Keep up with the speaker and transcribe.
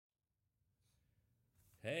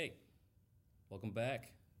Hey, welcome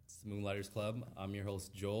back. It's the Moonlighters Club. I'm your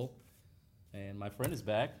host, Joel, and my friend is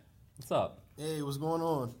back. What's up? Hey, what's going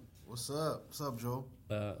on? What's up? What's up, Joel?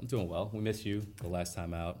 I'm doing well. We missed you the last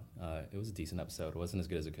time out. It was a decent episode. It wasn't as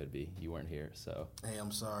good as it could be. You weren't here, so. Hey,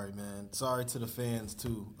 I'm sorry, man. Sorry to the fans,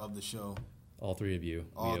 too, of the show. All three of you.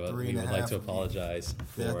 All three we and a would like half to of you. apologize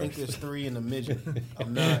for. Yeah, I think there's three in the midget.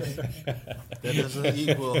 I'm not. That doesn't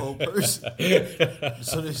equal a whole person.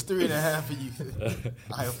 So there's 3.5 of you.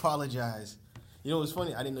 I apologize. You know what's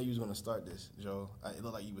funny? I didn't know you was going to start this, Joe. It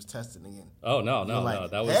looked like you was testing again. Oh, no.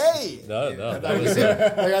 That was. Hey! No, that was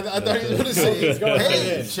it. I thought he was going to say,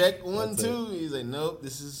 hey, check 1, 2. He's like, nope,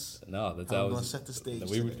 this is. No, that I'm was. going to set the stage.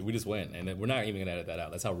 We just went, and we're not even going to edit that out.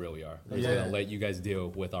 That's how real we are. We're just going to let you guys deal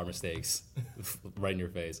with our mistakes right in your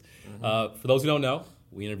face. Mm-hmm. For those who don't know,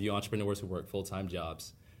 we interview entrepreneurs who work full-time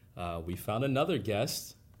jobs. We found another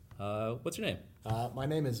guest. What's your name? My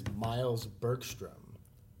name is Miles Bergstrom.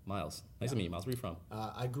 Miles. Nice to meet you, Miles. Where are you from?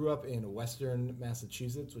 I grew up in Western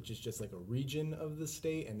Massachusetts, which is just like a region of the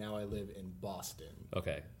state, and now I live in Boston.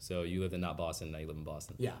 Okay, so you lived in not Boston, now you live in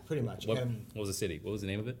Boston. Yeah, pretty much. What was the city? What was the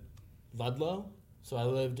name of it? Ludlow. So I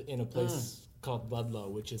lived in a place called Ludlow,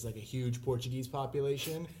 which is like a huge Portuguese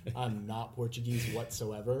population. I'm not Portuguese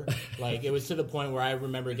whatsoever. Like, it was to the point where I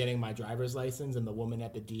remember getting my driver's license, and the woman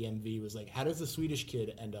at the DMV was like, how does a Swedish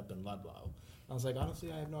kid end up in Ludlow? I was like,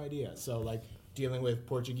 honestly, I have no idea. So, like, dealing with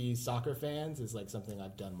Portuguese soccer fans is like something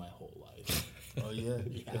I've done my whole life. Oh yeah.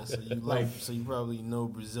 So you probably know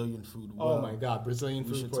Brazilian food well. Oh my God, Brazilian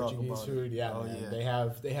food, Portuguese food, yeah, oh, man. Yeah.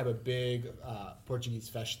 They have a big Portuguese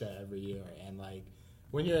festa every year, and like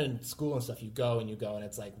when you're in school and stuff, you go and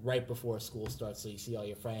it's like right before school starts, so you see all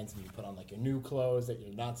your friends and you put on like your new clothes that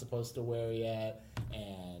you're not supposed to wear yet,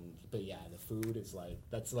 but yeah, the food is like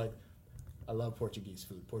I love Portuguese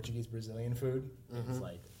food. Portuguese Brazilian food is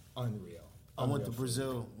like unreal. I went to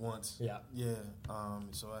Brazil once. Yeah. Yeah.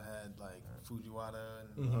 So I had like feijoada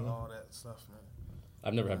and all that stuff, man.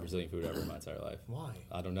 I've never had Brazilian food ever in my entire life. Why?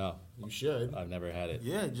 I don't know. You should. I've never had it.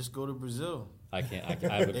 Yeah, just go to Brazil. I can't.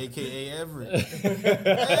 I have AKA Everett.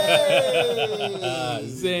 Hey!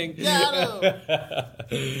 Zing. Got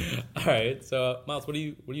him. All right. So, Miles, what do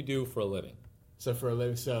you do for a living? So for a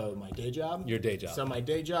living, my day job? Your day job. So my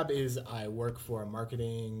day job is I work for a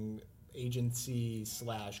marketing agency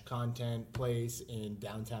 / content place in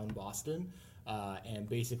downtown Boston. And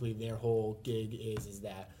basically their whole gig is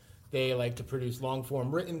that they like to produce long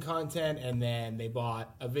form written content, and then they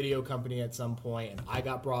bought a video company at some point, and I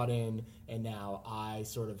got brought in, and now I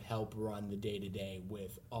sort of help run the day to day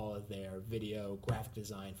with all of their video, graphic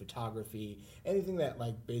design, photography, anything that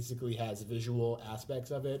like basically has visual aspects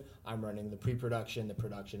of it. I'm running the pre-production, the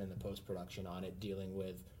production, and the post-production on it, dealing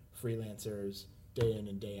with freelancers day in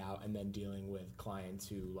and day out, and then dealing with clients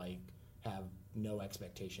who like have no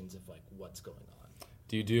expectations of like what's going on.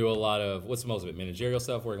 Do you do a lot of, what's most of it, managerial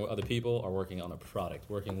stuff, working with other people, or working on a product,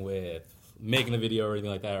 working with making a video or anything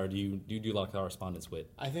like that, or do you do a lot of correspondence with?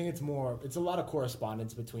 I think it's a lot of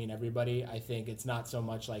correspondence between everybody. I think it's not so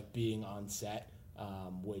much like being on set,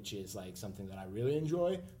 which is like something that I really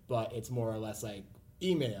enjoy, but it's more or less like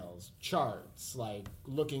emails, charts, like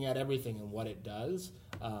looking at everything and what it does.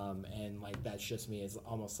 And like that's just me, as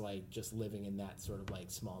almost like just living in that sort of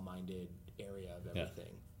like small-minded area of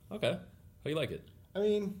everything. Yeah. Okay. How do you like it? I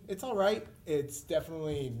mean, it's all right. It's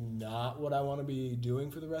definitely not what I want to be doing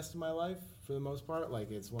for the rest of my life, for the most part.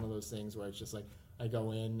 Like, it's one of those things where it's just like I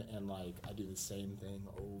go in and like I do the same thing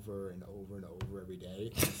over and over and over every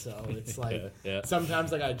day. And so it's like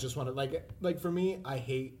sometimes like I just want to like for me, I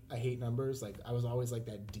hate numbers. Like I was always like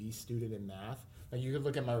that D student in math. Like you could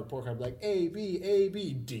look at my report card and be like A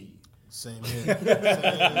B D. Same here.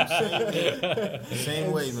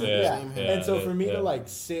 Same way, man. Yeah. Same here. And so for me to like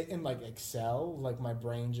sit and like Excel, like my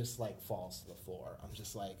brain just like falls to the floor. I'm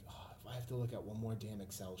just like, if I have to look at one more damn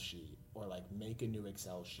Excel sheet, or like make a new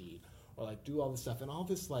Excel sheet, or like do all this stuff and all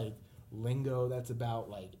this like lingo that's about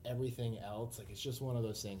like everything else, like it's just one of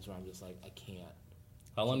those things where I'm just like, I can't.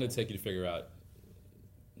 How long did it take you to figure out,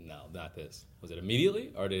 no, not this? Was it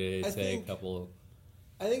immediately, or did it take a couple?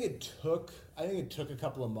 I think it took a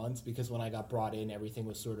couple of months, because when I got brought in, everything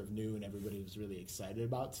was sort of new and everybody was really excited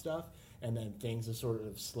about stuff. And then things have sort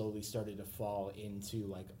of slowly started to fall into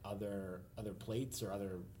like other plates or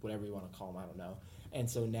other whatever you want to call them, I don't know. And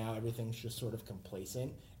so now everything's just sort of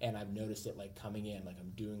complacent, and I've noticed it like coming in, like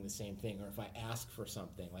I'm doing the same thing. Or if I ask for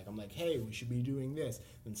something, like I'm like, hey, we should be doing this,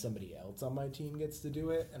 then somebody else on my team gets to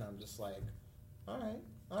do it, and I'm just like, all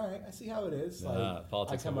right, I see how it is. Like,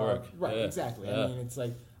 Politics I come at work. up, right? Yeah, exactly. Yeah. I mean, it's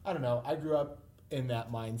like, I don't know. I grew up in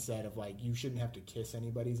that mindset of like you shouldn't have to kiss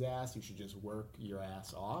anybody's ass. You should just work your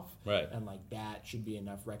ass off. Right. And like that should be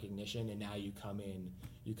enough recognition. And now you come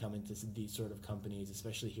into these sort of companies,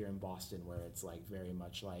 especially here in Boston, where it's like very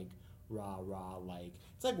much like rah, like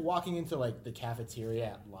it's like walking into like the cafeteria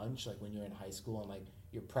at lunch, like when you're in high school and like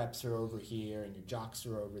your preps are over here and your jocks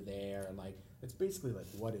are over there, and like it's basically like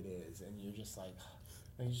what it is, and you're just like,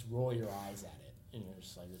 and you just roll your eyes at it, and you're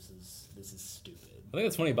just like, this is stupid. I think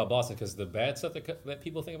it's funny about Boston because the bad stuff that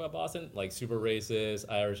people think about Boston, like super racist,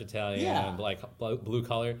 Irish, Italian, Yeah. like blue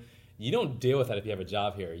collar, you don't deal with that if you have a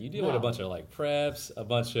job here. You deal with a bunch of like preps, a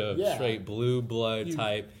bunch of straight blue blood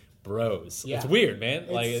type bros. Yeah. It's weird, man.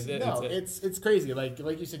 It's crazy. Like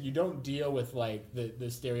you said, you don't deal with like the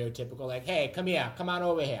stereotypical like, hey, come on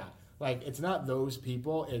over here. Like it's not those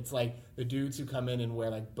people. It's like the dudes who come in and wear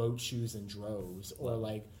like boat shoes and droves, or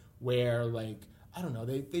like wear like I don't know.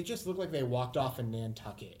 They just look like they walked off in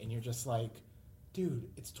Nantucket, and you're just like, dude,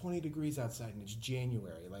 it's 20 degrees outside and it's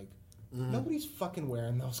January. Like nobody's fucking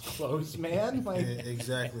wearing those clothes, man. Like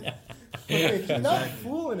exactly. You're not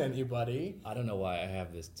fooling anybody. I don't know why I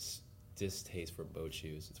have this distaste for boat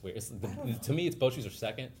shoes. It's weird. To me, it's boat shoes are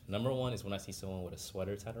second. Number one is when I see someone with a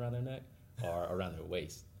sweater tied around their neck or around their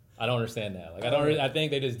waist. I don't understand that. Like I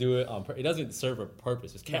think they just do it on. It doesn't serve a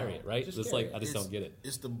purpose. Just carry it, right? Just like I just don't get it.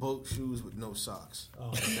 It's the boat shoes with no socks.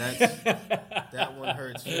 Oh. That one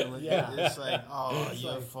hurts feeling. Yeah. It's like,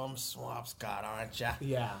 you're from Swampscott, aren't ya?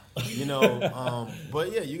 Yeah. You know,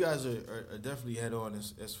 but yeah, you guys are definitely head on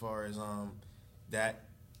as far as that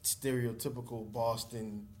stereotypical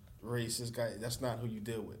Boston racist guy. That's not who you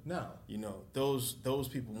deal with. No. You know, those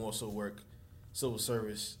people more so work civil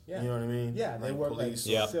service. Yeah. You know what I mean? Yeah, they work police,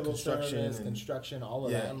 like civil service, construction, all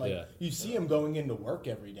of that. And like you see them going into work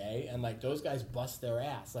every day, and like those guys bust their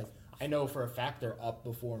ass. Like I know for a fact they're up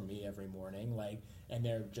before me every morning, like, and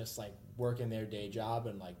they're just like working their day job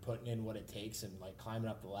and like putting in what it takes and like climbing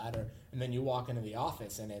up the ladder. And then you walk into the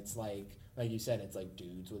office and it's like you said, it's like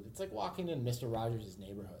dudes with. It's like walking in Mr. Rogers'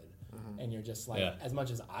 neighborhood. And you're just like, as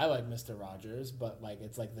much as I like Mr. Rogers, but like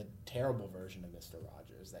it's like the terrible version of Mr.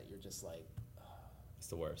 Rogers that you're just like, it's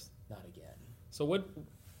the worst. Not again. So what,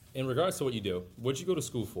 in regards to what you do, what'd you go to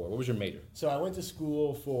school for? What was your major? So I went to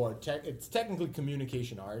school for it's technically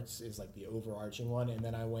communication arts is like the overarching one, and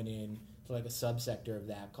then I went in to like a subsector of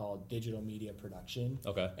that called digital media production.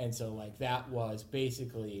 Okay. And so like that was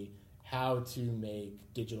basically how to make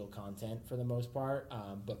digital content for the most part,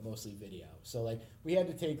 but mostly video. So like we had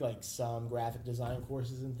to take like some graphic design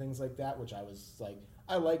courses and things like that, which I was like,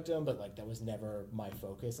 I liked them, but like that was never my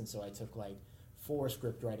focus. And so I took like 4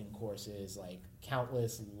 script writing courses, like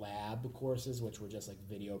countless lab courses, which were just like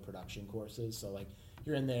video production courses. So like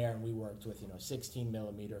you're in there and we worked with, 16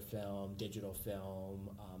 millimeter film, digital film,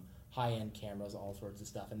 high-end cameras, all sorts of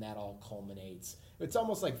stuff, and that all culminates. It's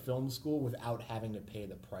almost like film school without having to pay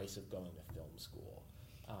the price of going to film school.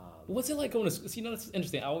 What's it like going to school? It's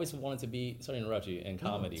interesting. I always wanted to be, sorry to interrupt you, in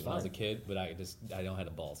comedy when I was a kid, but I don't have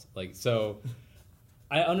the balls. Like, so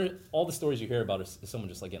all the stories you hear about is someone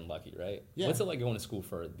just like getting lucky, right? Yeah. What's it like going to school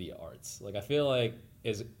for the arts? Like, I feel like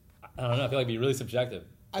I don't know. I feel like it'd be really subjective.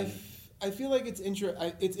 I feel like it's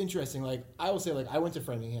interesting. Like I will say, like I went to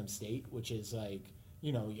Framingham State, which is like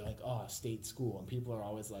you're like, oh, state school, and people are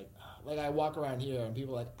always like I walk around here and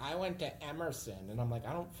people are like, I went to Emerson, and I'm like,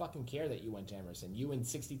 I don't fucking care that you went to Emerson. You and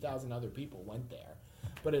 60,000 other people went there,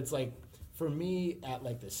 but it's like. For me, at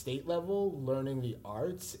like the state level, learning the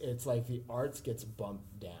arts, it's like the arts gets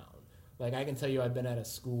bumped down. Like I can tell you I've been at a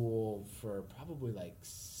school for probably like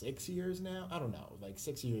 6 years now. I don't know, like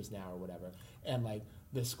 6 years now or whatever. And like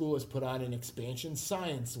the school has put on an expansion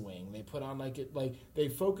science wing. They put on they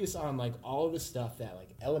focus on like all of the stuff that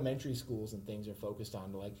like elementary schools and things are focused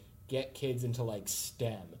on to like get kids into like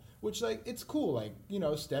STEM. Which like it's cool. Like,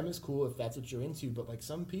 STEM is cool if that's what you're into, but like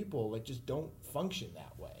some people like just don't function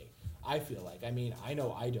that way. I feel like. I mean, I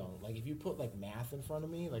know I don't. Like, if you put, like, math in front of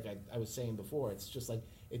me, like I was saying before, it's just, like,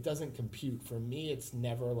 it doesn't compute. For me, it's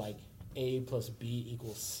never, like, A plus B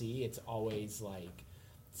equals C. It's always, like,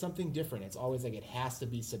 something different. It's always, like, it has to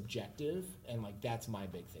be subjective. And, like, that's my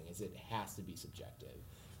big thing, is it has to be subjective.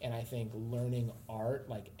 And I think learning art,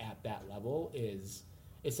 like, at that level is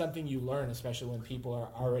something you learn, especially when people are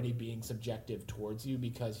already being subjective towards you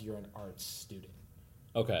because you're an arts student.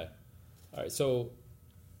 Okay. All right, so...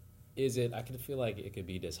 I can feel like it could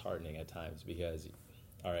be disheartening at times because,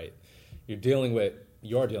 all right, you're dealing with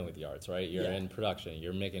the arts, right? You're in production.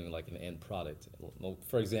 You're making like an end product.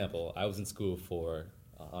 For example, I was in school for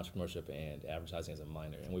entrepreneurship and advertising as a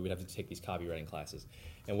minor, and we would have to take these copywriting classes.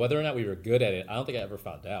 And whether or not we were good at it, I don't think I ever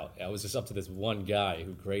found out. I was just up to this one guy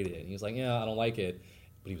who graded it, and he was like, yeah, I don't like it.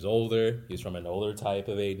 but he was older. He was from an older type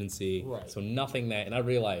of agency. Right. So nothing that, and I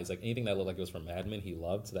realized like anything that looked like it was from Mad Men, he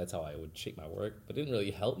loved. So that's how I would shape my work, but it didn't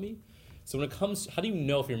really help me. So when it comes, how do you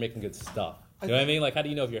know if you're making good stuff? You know what I mean? Like, how do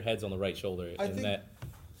you know if your head's on the right shoulder?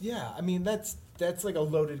 Yeah, I mean that's like a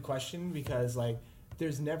loaded question because like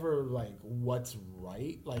there's never like what's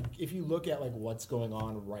right. Like if you look at like what's going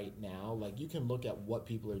on right now, like you can look at what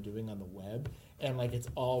people are doing on the web and like it's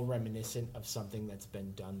all reminiscent of something that's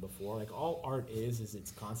been done before. Like all art is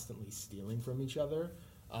it's constantly stealing from each other.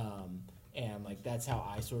 And like that's how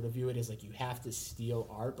I sort of view it is like you have to steal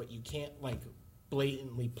art, but you can't like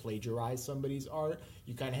blatantly plagiarize somebody's art.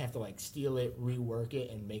 You kind of have to like steal it, rework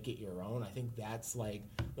it, and make it your own. I think that's like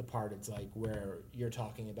the part. It's like where you're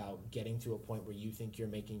talking about getting to a point where you think you're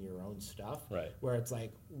making your own stuff. Right. Where it's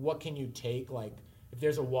like, what can you take? Like, if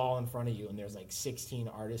there's a wall in front of you and there's like 16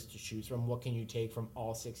 artists to choose from, what can you take from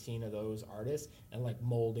all 16 of those artists and like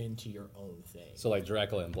mold into your own thing? So like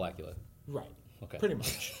Dracula and Blackula. Right. Okay. Pretty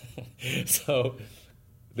much. So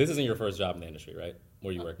this isn't your first job in the industry, right?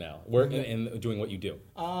 Where you work now, and doing what you do.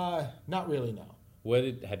 Not really, no.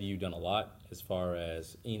 Have you done a lot as far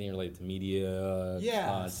as anything related to media,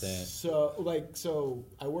 content? So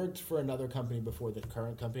I worked for another company before the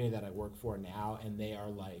current company that I work for now, and they are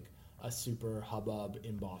like a super hubbub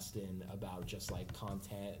in Boston about just like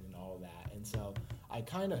content and all of that. And so I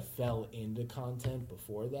kind of fell into content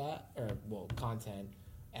before that, content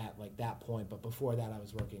at like that point. But before that, I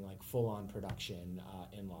was working like full on production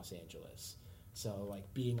in Los Angeles. So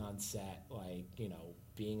like being on set, like, you know,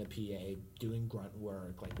 being a PA, doing grunt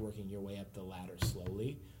work, like working your way up the ladder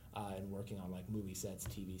slowly, and working on like movie sets,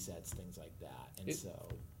 TV sets, things like that. And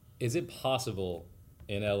is it possible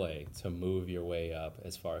in LA to move your way up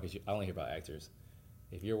as far, because I only hear about actors.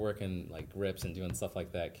 If you're working like grips and doing stuff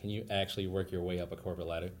like that, can you actually work your way up a corporate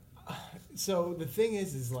ladder? So the thing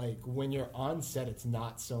is like when you're on set, it's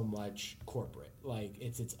not so much corporate. Like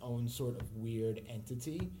it's its own sort of weird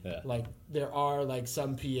entity. Yeah. Like there are like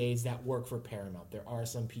some PAs that work for Paramount. There are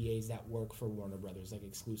some PAs that work for Warner Brothers like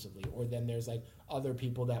exclusively. Or then there's like other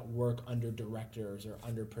people that work under directors or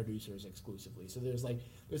under producers exclusively. So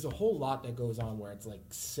there's a whole lot that goes on where it's like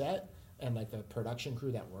set and like the production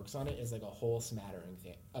crew that works on it is like a whole smattering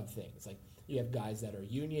of things. Like you have guys that are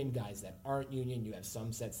union, guys that aren't union. You have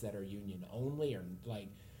some sets that are union only, or like,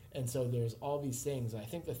 and so there's all these things. I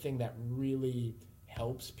think the thing that really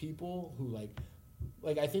helps people who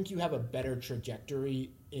like I think you have a better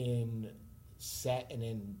trajectory in set and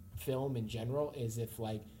in film in general is if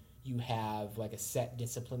like you have like a set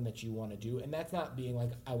discipline that you want to do, and that's not being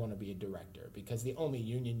like I want to be a director, because the only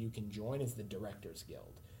union you can join is the Directors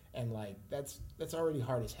Guild. And like that's already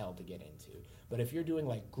hard as hell to get into. But if you're doing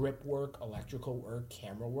like grip work, electrical work,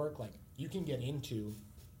 camera work, like you can get into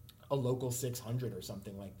a local 600 or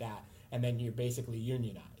something like that, and then you're basically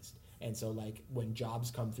unionized. And so like when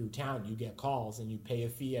jobs come through town, you get calls and you pay a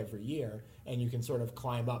fee every year, and you can sort of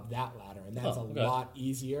climb up that ladder. And that's a lot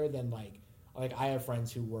easier than like I have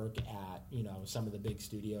friends who work at, you know, some of the big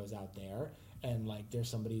studios out there, and like they're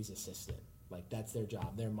somebody's assistant. Like that's their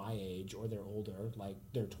job. They're my age or they're older, like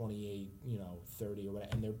they're 28, you know, 30 or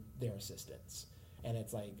whatever, and they're assistants. And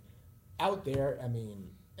it's like out there, I mean,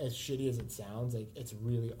 as shitty as it sounds, like it's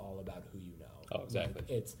really all about who you know. Oh, exactly.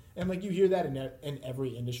 Like, and like you hear that in every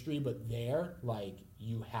industry, but there, like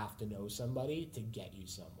you have to know somebody to get you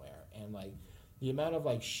somewhere. And like the amount of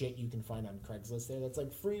like shit you can find on Craigslist there that's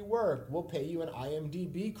like free work, we'll pay you an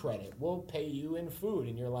IMDb credit, we'll pay you in food,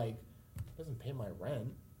 and you're like, it doesn't pay my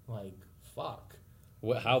rent. Like, fuck.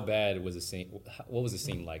 How bad was the scene? What was the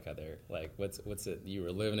scene like out there? Like, what's it? You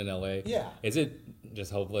were living in LA. Yeah. Is it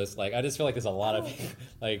just hopeless? Like, I just feel like there's a lot of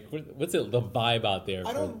like, what's it? The vibe out there?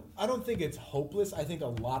 I don't think it's hopeless. I think a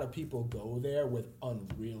lot of people go there with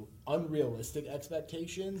unrealistic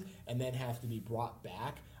expectations and then have to be brought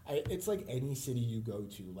back. It's like any city you go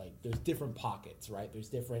to. Like, there's different pockets, right? There's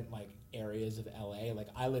different like areas of LA. Like,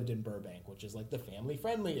 I lived in Burbank, which is like the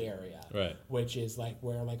family-friendly area, right? Which is like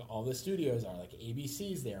where like all the studios are. Like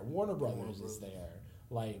ABC's there, Warner Brothers is there,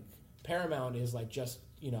 like Paramount is like just,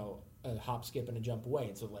 you know, a hop, skip, and a jump away.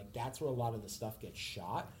 And so like that's where a lot of the stuff gets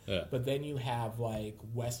shot. Yeah. But then you have like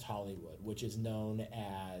West Hollywood, which is known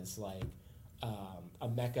as like a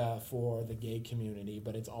mecca for the gay community,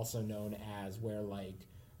 but it's also known as where like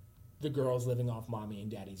the girls living off mommy and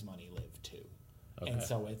daddy's money live too. Okay. And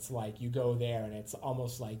so it's like you go there and it's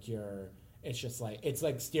almost like it's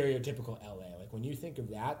like stereotypical LA. Like when you think of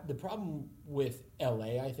that, the problem with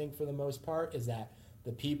LA, I think for the most part, is that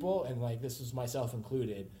the people, and like this is myself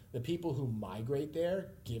included, the people who migrate there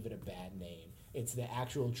give it a bad name. It's the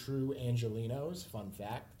actual true Angelinos, fun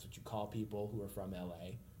fact, that's what you call people who are from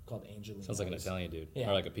LA, called Angelinos. Sounds like an Italian dude, Yeah.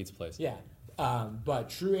 or like a pizza place. Yeah. But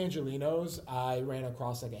True Angelinos, I ran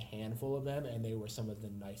across like a handful of them, and they were some of the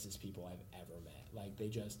nicest people I've ever met. Like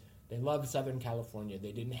they loved Southern California.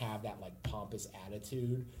 They didn't have that like pompous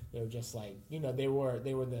attitude. They were just like, they were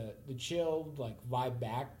the chill, like vibe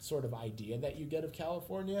back sort of idea that you get of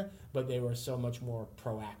California, but they were so much more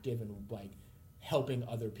proactive and like helping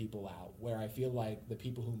other people out, where I feel like the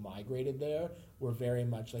people who migrated there were very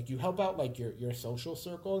much like, you help out like your social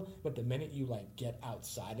circle, but the minute you like get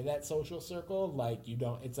outside of that social circle, like you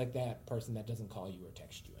don't, it's like that person that doesn't call you or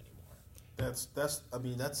text you anymore.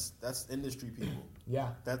 That's industry people. Yeah.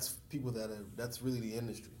 That's people that's really the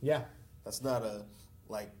industry. Yeah. That's not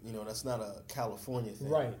that's not a California thing.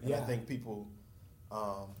 Right, And yeah. I think people,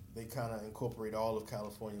 they kind of incorporate all of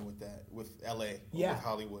California with LA, or Yeah. with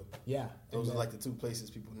Hollywood. Yeah. Those And are like the two places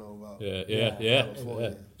people know about. Yeah.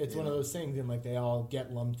 California. It's one of those things, and like they all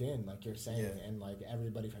get lumped in, like you're saying, Yeah. and like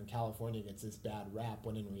everybody from California gets this bad rap,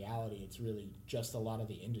 when in reality, it's really just a lot of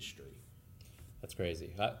the industry. That's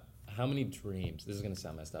crazy. How many dreams? This is gonna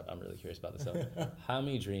sound messed up. I'm really curious about this. How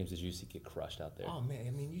many dreams did you see get crushed out there? Oh man,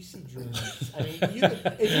 I mean, you see dreams. I mean,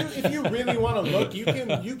 if you really want to look, you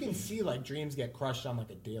can see like dreams get crushed on like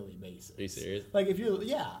a daily basis. Are you serious? Like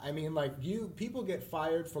I mean, like people get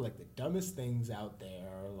fired for like the dumbest things out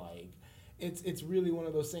there. Like it's really one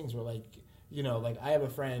of those things where like like I have a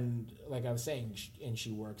friend, like I was saying, and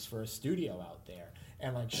she works for a studio out there,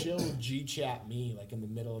 and like she'll G-chat me like in the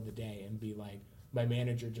middle of the day and be like, my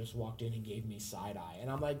manager just walked in and gave me side eye,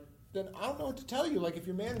 and I'm like, then I don't know what to tell you. Like if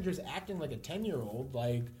your manager's acting like a 10-year-old,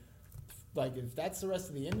 like if that's the rest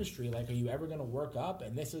of the industry, like are you ever gonna work up?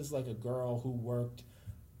 And this is like a girl who worked,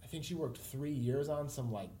 I think she worked 3 years on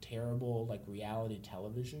some like terrible like reality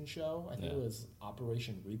television show. I think it was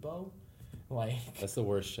Operation Repo. Like That's the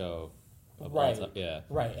worst show. Right. Yeah.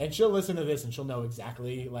 Right. And she'll listen to this and she'll know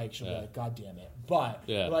exactly, like, she'll be like, God damn it. But,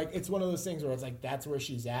 like, it's one of those things where it's like, that's where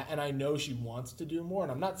she's at. And I know she wants to do more.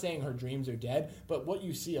 And I'm not saying her dreams are dead. But what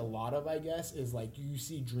you see a lot of, I guess, is like you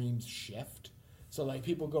see dreams shift. So, like,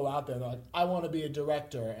 people go out there and they're like, I want to be a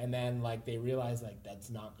director. And then, like, they realize, like, that's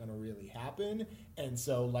not going to really happen. And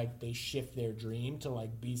so, like, they shift their dream to,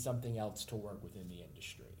 like, be something else to work within the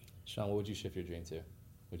industry. Shaun, what would you shift your dream to?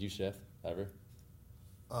 Would you shift ever?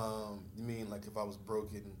 You mean like if I was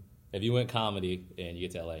broken? If you went comedy and you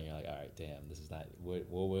get to LA and you're like, all right, damn, this is not. What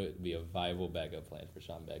would be a viable backup plan for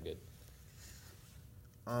Shaun Baggood?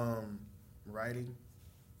 Writing.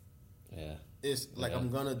 Yeah. It's like I'm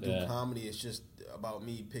gonna do comedy. It's just about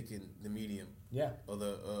me picking the medium. Yeah. Or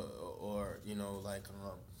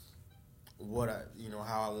what I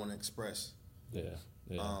how I want to express. Yeah.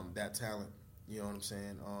 That talent. You know what I'm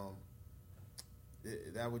saying?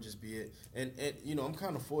 That would just be it. And I'm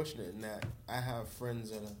kind of fortunate in that I have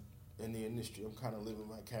friends that are in the industry. I'm kind of living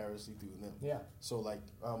vicariously through them. Yeah. So like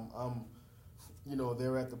I'm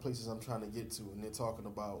they're at the places I'm trying to get to, and they're talking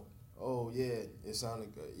about, oh yeah, it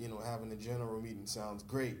sounded good. Having a general meeting sounds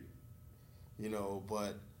great.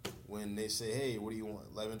 But when they say, hey, what do you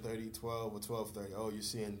want? 11:30, 12, or 12:30? Oh, you're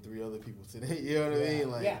seeing 3 other people today. You know what I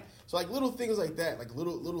mean? Like, so like little things like that, like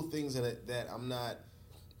little things that I'm not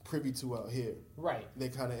privy to out here. Right. They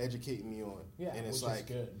kind of educate me on. Yeah, and it's which like,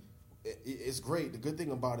 is good. It's great. The good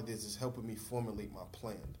thing about it is it's helping me formulate my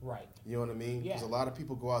plan. Right. You know what I mean? Yeah. Because a lot of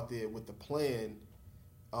people go out there with the plan,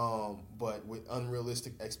 but with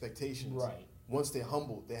unrealistic expectations. Right. Once they're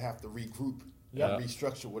humbled, they have to regroup Yeah. and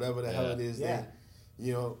restructure whatever the hell it is. Yeah.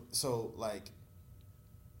 So like,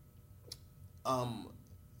 and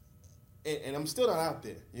I'm still not out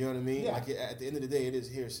there. You know what I mean? Yeah. Like at the end of the day, it is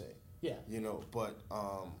hearsay. Yeah. But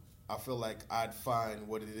I feel like I'd find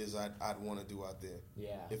what it is I'd want to do out there.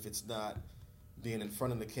 Yeah. If it's not being in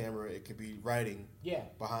front of the camera, it could be writing. Yeah.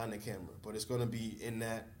 Behind the camera, but it's going to be in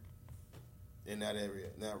that area,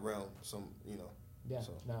 in that realm. Yeah.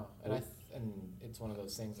 So. No, and and it's one of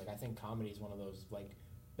those things. Like I think comedy is one of those like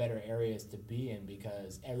better areas to be in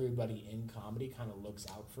because everybody in comedy kind of looks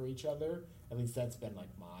out for each other. At least that's been like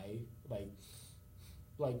my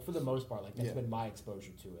like for the most part, like that's been my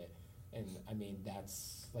exposure to it. And I mean,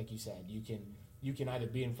 that's like you said, you can either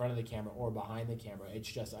be in front of the camera or behind the camera. It's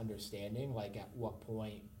just understanding like at what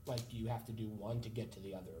point like do you have to do one to get to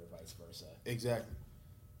the other or vice versa. Exactly.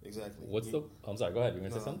 I'm sorry, go ahead. You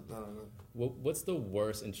want to say something? No. What's the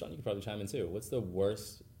worst, and Shaun, you can probably chime in too, what's the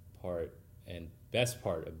worst part and best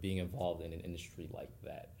part of being involved in an industry like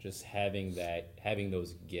that? Just having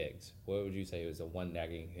those gigs. What would you say was the one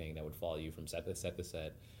nagging thing that would follow you from set to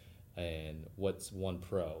set? And what's one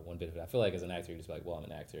bit of it? I feel like as an actor, you're just like, well, I'm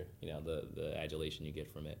an actor. The adulation you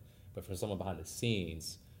get from it. But for someone behind the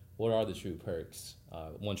scenes, what are the true perks?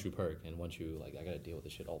 One true perk and one true, like, I got to deal with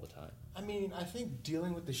this shit all the time. I mean, I think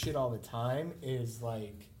dealing with the shit all the time is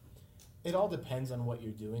like, it all depends on what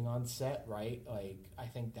you're doing on set, right? Like, I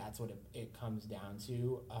think that's what it comes down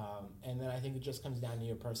to. And then I think it just comes down to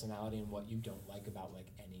your personality and what you don't like about,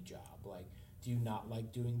 like, any job. Like, do you not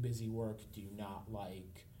like doing busy work? Do you not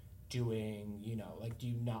like doing, you know, like, do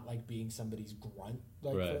you not like being somebody's grunt,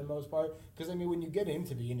 like, Right. for the most part? Because, I mean, when you get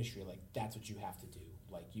into the industry, like, that's what you have to do.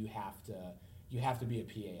 Like, you have to be a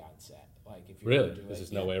PA on set. Like, if you're Really? gonna do There's it,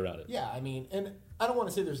 just no way around it. Yeah, I mean, and I don't want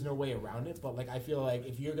to say there's no way around it, but like I feel like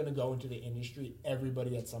if you're gonna go into the industry,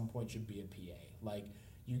 everybody at some point should be a PA. Like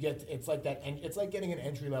you get, it's like that, and it's like getting an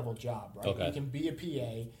entry level job, right? Okay. You can be a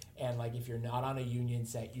PA, and like if you're not on a union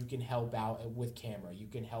set, you can help out with camera, you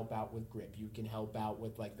can help out with grip, you can help out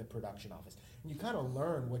with like the production office, and you kind of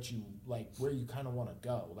learn what you like, where you kind of want to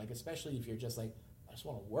go. Like especially if you're just like, I just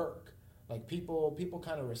want to work. Like people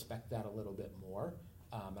kind of respect that a little bit more,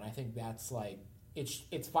 and I think that's like.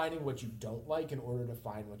 It's finding what you don't like in order to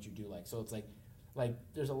find what you do like. So it's like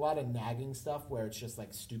there's a lot of nagging stuff where it's just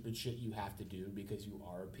like stupid shit you have to do because you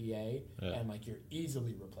are a PA, and like you're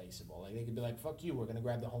easily replaceable. Like they could be like, "Fuck you, we're gonna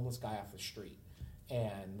grab the homeless guy off the street,"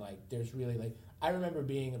 and like there's really like I remember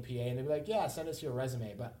being a PA and they'd be like, "Yeah, send us your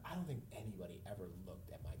resume," but I don't think anybody ever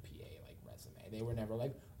looked at my PA like resume. They were never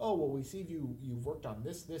like, "Oh, well, we see you've worked on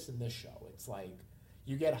this, and this show." It's like.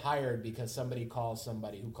 You get hired because somebody calls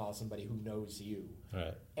somebody who knows you,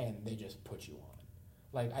 Right. and they just put you on.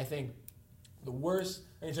 Like I think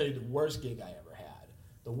I can tell you the worst gig I ever had.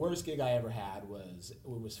 The worst gig I ever had was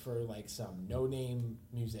for like some no-name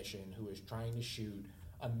musician who was trying to shoot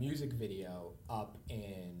a music video up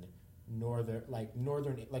in northern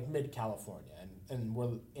mid California, and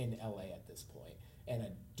we're in LA at this point. And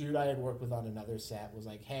a dude I had worked with on another set was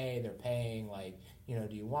like, "Hey, they're paying, like, you know,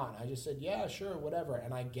 do you want?" And I just said, "Yeah, sure, whatever."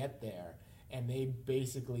 And I get there, and they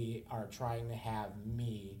basically are trying to have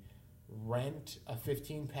me rent a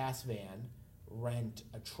 15-pass van, rent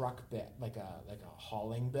a truck bed, like a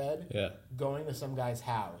hauling bed, going to some guy's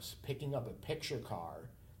house, picking up a picture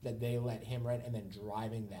car that they let him rent, and then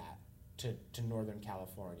driving that to Northern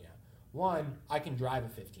California. One, I can drive a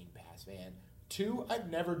 15-pass van. Two, I've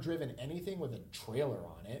never driven anything with a trailer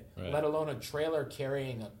on it, let alone a trailer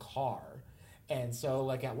carrying a car. And so,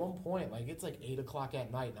 like, at one point, like, it's like 8 o'clock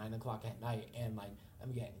at night, 9 o'clock at night, and, like,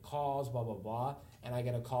 I'm getting calls, blah, blah, blah, and I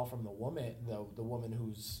get a call from the woman, the woman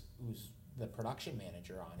who's the production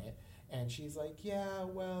manager on it, and she's like, "Yeah,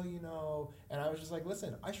 well, you know," and I was just like,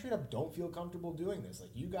 "Listen, I straight up don't feel comfortable doing this.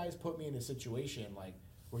 Like, you guys put me in a situation, like,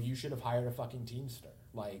 where you should have hired a fucking Teamster.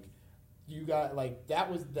 Like, you got, like,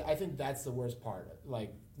 I think that's the worst part.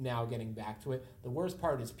 Like, now getting back to it, the worst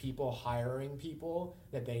part is people hiring people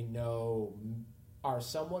that they know are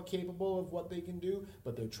somewhat capable of what they can do,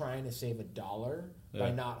 but they're trying to save $1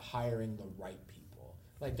 by not hiring the right people.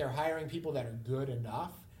 Like, they're hiring people that are good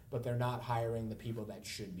enough, but they're not hiring the people that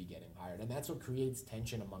should be getting hired. And that's what creates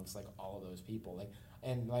tension amongst, like, all of those people. Like,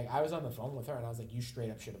 and, like, I was on the phone with her, and I was like, "You straight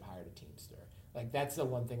up should have hired a Teamster." Like, that's the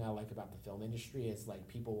one thing I like about the film industry is, like,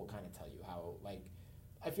 people will kind of tell you how, like,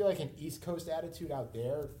 I feel like an East Coast attitude out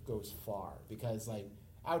there goes far because, like,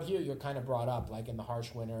 out here you're kind of brought up, like, in the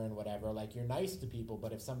harsh winter and whatever, like, you're nice to people,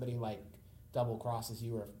 but if somebody, like, double crosses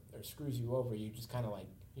you or screws you over, you just kind of, like,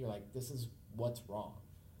 you're like, this is what's wrong.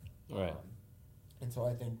 Right. And so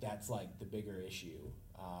I think that's, like, the bigger issue.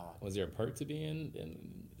 Was there a perk to being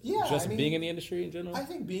being in the industry in general? I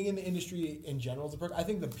think being in the industry in general is a perk. I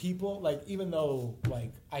think the people, like, even though,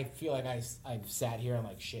 like, I feel like I've sat here and,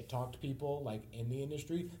 like, shit talked people, like, in the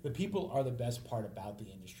industry, the people are the best part about the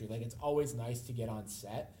industry. Like, it's always nice to get on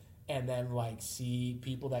set and then, like, see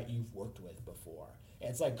people that you've worked with before.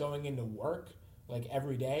 It's like going into work, like,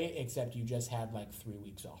 every day, except you just had, like, 3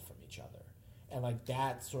 weeks off from each other. And, like,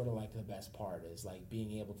 that's sort of, like, the best part is, like,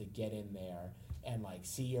 being able to get in there and, like,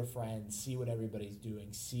 see your friends, see what everybody's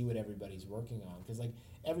doing, see what everybody's working on. Because, like,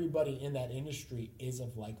 everybody in that industry is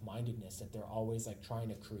of like-mindedness that they're always, like, trying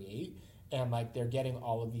to create. And, like, they're getting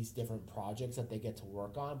all of these different projects that they get to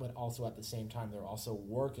work on, but also at the same time, they're also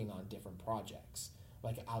working on different projects,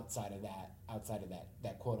 like, outside of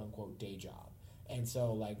that quote-unquote day job. And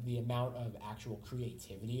so, like, the amount of actual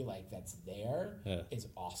creativity, like, that's there is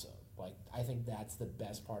awesome. Like, I think that's the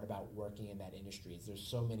best part about working in that industry is there's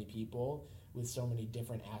so many people with so many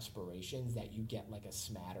different aspirations that you get, like, a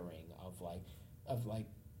smattering of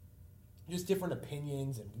just different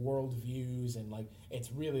opinions and worldviews, and, like,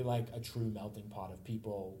 it's really, like, a true melting pot of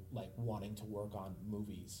people, like, wanting to work on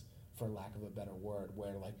movies, for lack of a better word,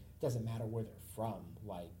 where, like, it doesn't matter where they're from.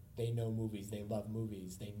 Like, they know movies, they love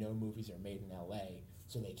movies, they know movies are made in LA,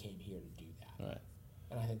 so they came here to do that. Right.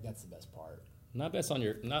 And I think that's the best part. Not based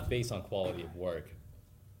on quality of work.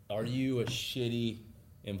 Are you a shitty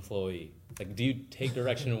employee? Like, do you take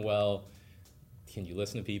direction well? Can you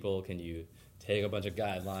listen to people? Can you take a bunch of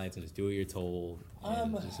guidelines and just do what you're told? I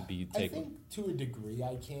think to a degree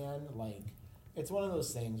I can. Like, it's one of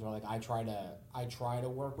those things where like I try to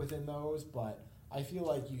work within those, but I feel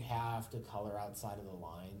like you have to color outside of the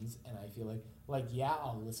lines, and I feel like yeah,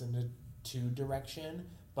 I'll listen to direction,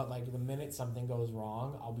 but like the minute something goes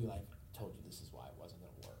wrong, I'll be like, told you this is why it wasn't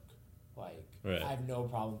gonna work. Like, right. I have no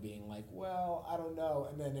problem being like, well, I don't know,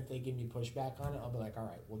 and then if they give me pushback on it, I'll be like, all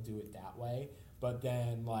right, we'll do it that way. But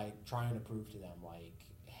then like trying to prove to them like,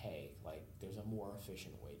 hey, like there's a more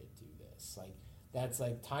efficient way to do this. Like that's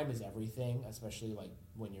like time is everything, especially like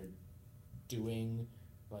when you're doing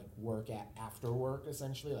like work after work,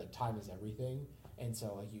 essentially. Like time is everything, and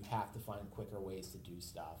so like you have to find quicker ways to do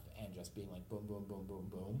stuff, and just being like boom boom boom boom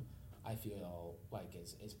boom, I feel like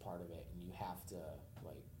is part of it. And you have to,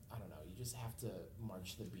 like, I don't know, you just have to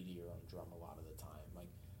march the beat of your own drum a lot of the time. Like,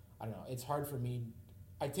 I don't know, it's hard for me.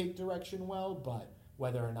 I take direction well, but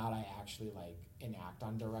whether or not I actually like enact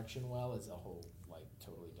on direction well is a whole like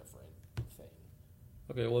totally different thing.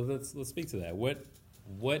 Okay, well let's speak to that.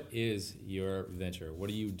 What is your venture? What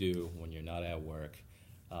do you do when you're not at work?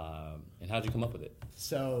 And how'd you come up with it?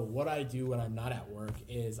 So what I do when I'm not at work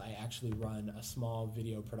is I actually run a small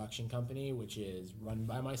video production company, which is run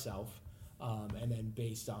by myself. And then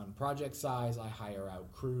based on project size, I hire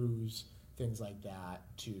out crews, things like that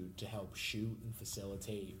to help shoot and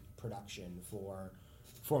facilitate production for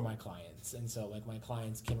my clients. And so like my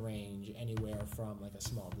clients can range anywhere from like a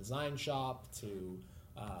small design shop to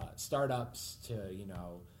startups to, you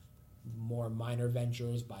know, more minor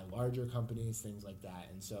ventures by larger companies, things like that.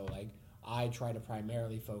 And so like I try to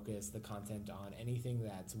primarily focus the content on anything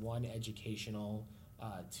that's one, educational,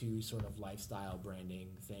 two, sort of lifestyle branding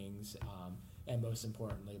things, and most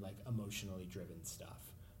importantly like emotionally driven stuff.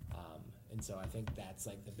 And so I think that's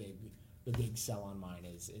like the big sell on mine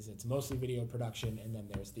is it's mostly video production, and then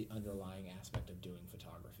there's the underlying aspect of doing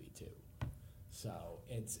photography too. So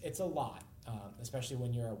it's a lot, especially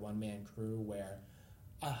when you're a one-man crew where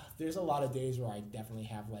there's a lot of days where I definitely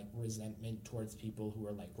have like resentment towards people who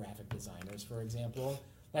are like graphic designers, for example.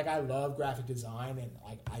 Like I love graphic design and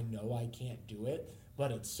like I know I can't do it,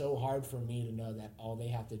 but it's so hard for me to know that all they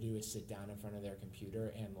have to do is sit down in front of their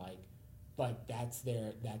computer and like that's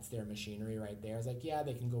their machinery right there. It's like, yeah,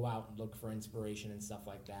 they can go out and look for inspiration and stuff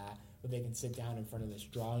like that, but they can sit down in front of this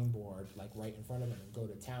drawing board like right in front of them and go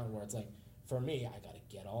to town, where it's like, for me, I gotta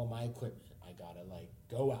get all my equipment, I gotta like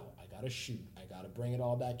go out, I gotta shoot, I gotta bring it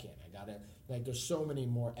all back in, I gotta like, there's so many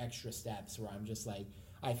more extra steps where I'm just like,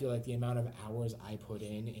 I feel like the amount of hours I put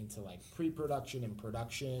into like pre-production and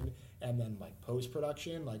production and then like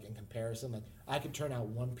post-production, like in comparison, like I could turn out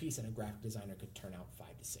one piece and a graphic designer could turn out 5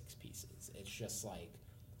 to 6 pieces. It's just like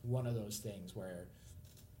one of those things where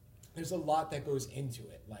there's a lot that goes into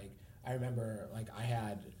it. Like I remember like I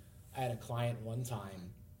had a client one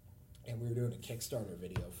time and we were doing a Kickstarter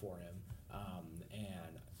video for him,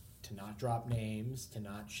 and to not drop names, to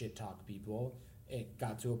not shit talk people, it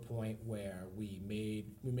got to a point where we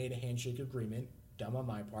made a handshake agreement. Dumb on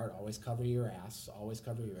my part. Always cover your ass. Always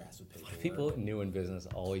cover your ass with paperwork. People new in business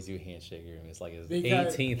always do handshake agreements. Like it's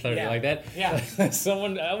Because- 1830, yeah, like that.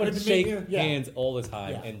 yeah. I would shake Yeah. hands all the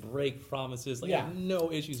time Yeah. and break promises. Like Yeah. I have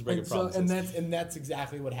no issues breaking promises. And that's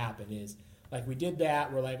exactly what happened. Is like we did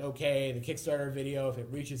that. We're like, okay, the Kickstarter video, if it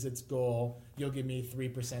reaches its goal, you'll give me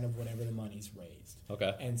 3% of whatever the money's raised.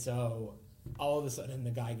 Okay. And so all of a sudden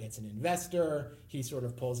the guy gets an investor, he sort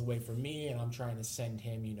of pulls away from me, and I'm trying to send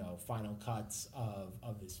him, you know, final cuts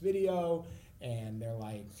of this video, and they're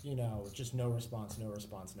like, you know, just no response,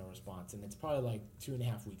 and it's probably like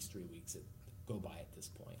 2.5 weeks, 3 weeks that go by at this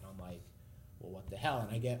point. And I'm like, well, what the hell?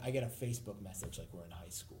 And I get a Facebook message like we're in high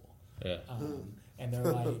school. Yeah. And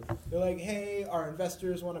they're like, hey, our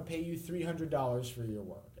investors want to pay you $300 for your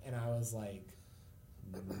work. And I was like,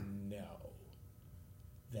 no,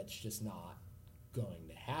 that's just not going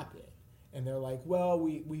to happen. And they're like, well,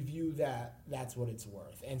 we view that's what it's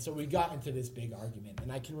worth. And so we got into this big argument.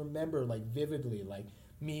 And I can remember like vividly like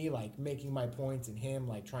me like making my points and him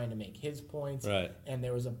like trying to make his points. Right. And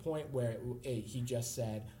there was a point where he just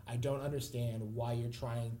said, I don't understand why you're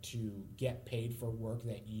trying to get paid for work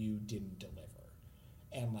that you didn't deliver.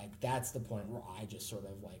 And like that's the point where I just sort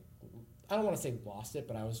of like, I don't want to say lost it,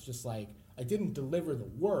 but I was just like, I didn't deliver the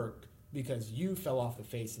work because you fell off the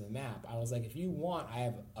face of the map. I was like, if you want, I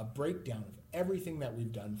have a breakdown of everything that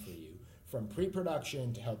we've done for you, from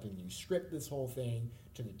pre-production to helping you script this whole thing,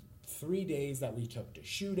 to the 3 days that we took to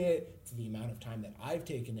shoot it, to the amount of time that I've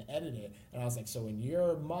taken to edit it. And I was like, so in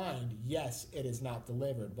your mind, yes, it is not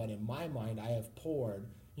delivered, but in my mind, I have poured,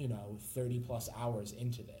 30 plus hours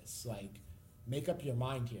into this. Like, make up your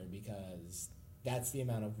mind here, because that's the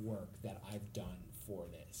amount of work that I've done for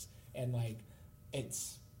this. And like,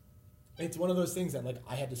 it's one of those things that like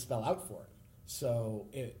I had to spell out for him. So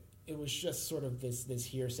it was just sort of this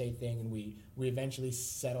hearsay thing, and we eventually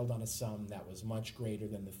settled on a sum that was much greater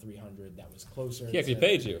than the 300. That was closer. He actually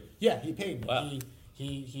paid you. Yeah, he paid me. Wow.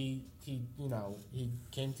 He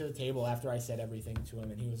came to the table after I said everything to him,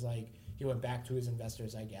 and he was like, he went back to his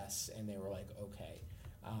investors, I guess, and they were like, okay.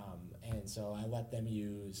 And so I let them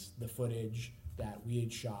use the footage that we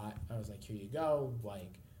had shot. I was like, here you go.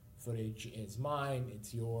 Like, footage is mine.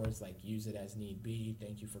 It's yours. Like, use it as need be.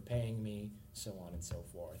 Thank you for paying me, so on and so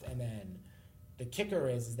forth. And then the kicker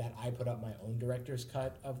is that I put up my own director's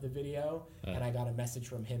cut of the video, and I got a message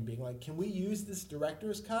from him being like, can we use this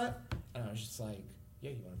director's cut? And I was just like,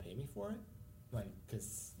 yeah, you want to pay me for it? Like,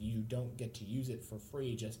 because you don't get to use it for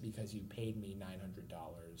free just because you paid me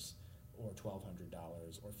 $900 or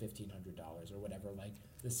 $1,200 or $1,500 or whatever, like,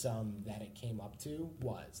 the sum that it came up to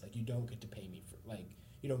was. Like, you don't get to pay me for, like,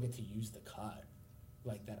 you don't get to use the cut,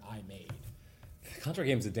 like, that I made. Contract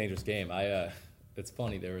game is a dangerous game. It's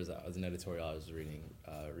funny, I was an editorial I was reading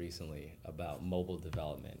recently about mobile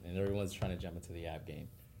development, and everyone's trying to jump into the app game.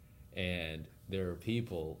 And there are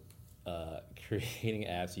people creating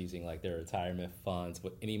apps using like their retirement funds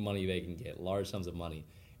with any money they can get, large sums of money.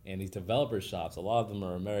 And these developer shops, a lot of them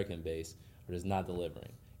are American based, are just not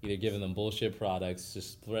delivering. Either giving them bullshit products,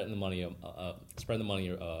 just spreading the money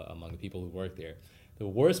among the people who work there. The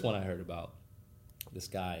worst one I heard about, this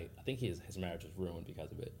guy, I think his marriage was ruined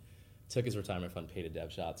because of it. Took his retirement fund, paid a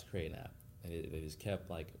dev shop to create an app, and they just kept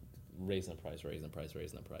like raising the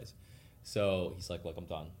price. So he's like, look, I'm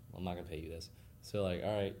done. I'm not gonna pay you this. So like,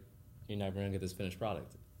 all right, you're never gonna get this finished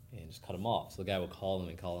product, and just cut him off. So the guy would call him,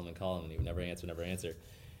 and he would never answer.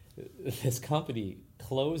 This company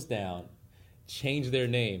closed down, changed their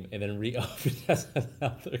name, and then reopened as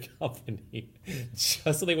another company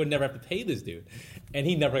just so they would never have to pay this dude. And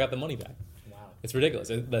he never got the money back. Wow. It's ridiculous.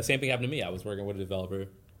 The same thing happened to me. I was working with a developer.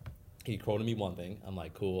 He quoted me one thing. I'm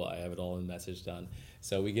like, cool, I have it all in message done.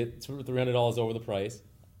 So we get $300 over the price,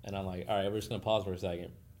 and I'm like, all right, we're just going to pause for a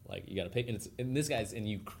second. Like, you got to pay. And this guy's in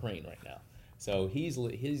Ukraine right now. So he's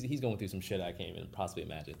going through some shit I can't even possibly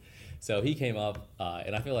imagine. So he came up,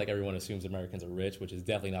 and I feel like everyone assumes Americans are rich, which is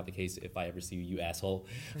definitely not the case if I ever see you asshole.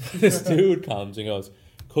 This dude comes and goes,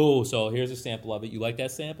 cool, so here's a sample of it. You like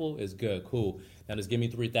that sample? It's good, cool. Now just give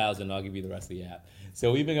me $3,000 and I'll give you the rest of the app.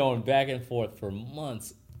 So we've been going back and forth for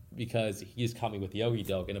months because he just caught me with the okey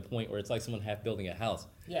doke in a point where it's like someone half building a house.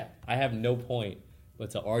 Yeah. I have no point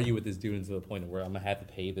but to argue with this dude to the point where I'm going to have to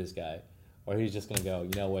pay this guy. Or he's just gonna go,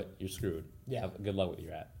 you know what, you're screwed. Yeah. Good luck with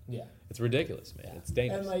your app. Yeah. It's ridiculous, man. Yeah. It's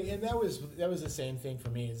dangerous. And that was the same thing for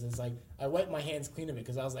me. Is like I wiped my hands clean of it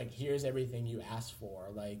because I was like, here's everything you asked for.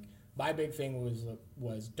 Like, my big thing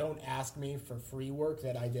was don't ask me for free work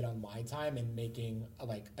that I did on my time and making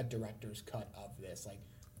like a director's cut of this. Like,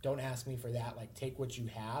 don't ask me for that. Like, take what you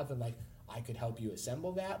have and like I could help you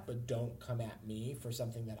assemble that, but don't come at me for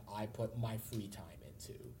something that I put my free time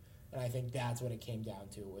into. And I think that's what it came down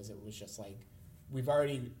to. It was just like we've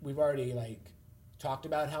already like talked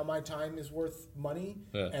about how my time is worth money,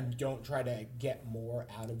 and don't try to get more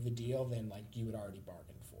out of the deal than like you had already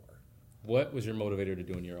bargained for. What was your motivator to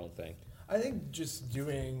doing your own thing? I think just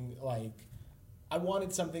doing like I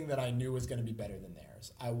wanted something that I knew was going to be better than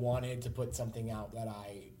theirs. I wanted to put something out that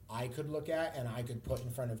I could look at and I could put in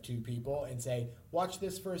front of two people and say, watch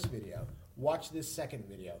this first video, watch this second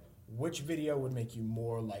video. Which video would make you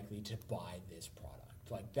more likely to buy this product?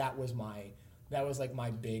 Like that was like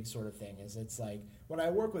my big sort of thing. Is it's like when I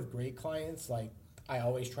work with great clients, like I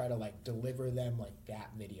always try to like deliver them like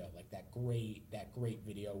that video, like that great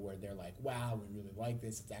video where they're like, wow, we really like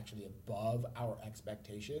this. It's actually above our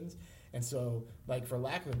expectations. And so like for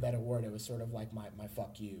lack of a better word, it was sort of like my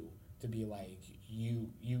fuck you, to be like, you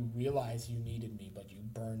realize you needed me, but you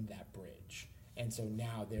burned that bridge. And so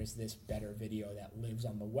now there's this better video that lives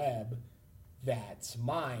on the web that's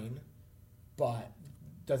mine, but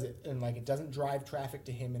it doesn't drive traffic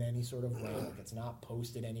to him in any sort of way. Like it's not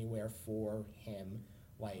posted anywhere for him.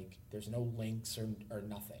 Like there's no links or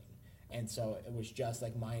nothing. And so it was just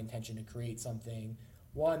like my intention to create something,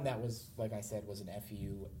 one that was, like I said, was an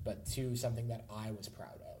FU, but two, something that I was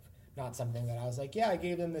proud of. Not something that I was like, yeah, I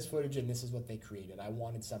gave them this footage and this is what they created. I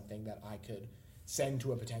wanted something that I could send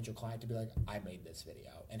to a potential client to be like, I made this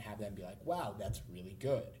video, and have them be like, wow, that's really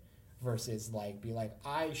good. versus like be like,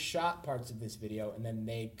 I shot parts of this video and then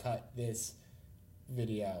they cut this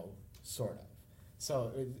video, sort of.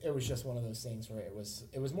 So it was just one of those things where it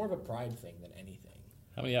was more of a pride thing than anything.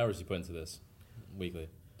 How many hours do you put into this weekly,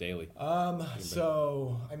 daily?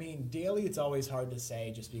 So I mean, daily it's always hard to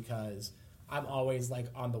say just because I'm always like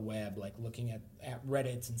on the web, like looking at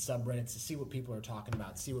Reddits and subreddits to see what people are talking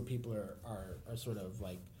about, see what people are sort of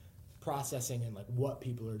like processing and like what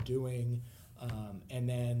people are doing. And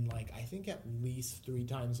then like I think at least 3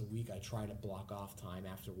 times a week I try to block off time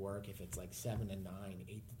after work, if it's like 7 to 9,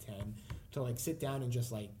 8 to 10, to like sit down and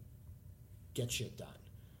just like get shit done.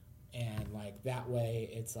 And like that way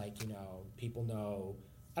it's like, you know, people know,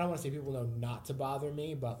 I don't want to say people know not to bother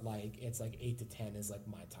me, but like it's like 8 to 10 is like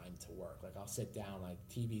my time to work. Like I'll sit down, like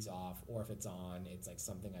TV's off, or if it's on, it's like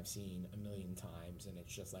something I've seen a million times, and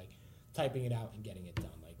it's just like typing it out and getting it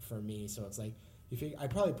done. Like for me, so it's like I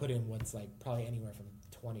probably put in what's like probably anywhere from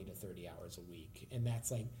 20 to 30 hours a week, and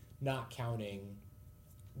that's like not counting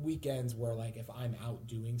weekends where like if I'm out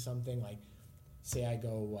doing something, like say I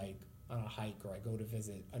go like on a hike, or I go to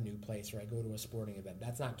visit a new place, or I go to a sporting event,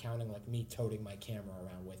 that's not counting like me toting my camera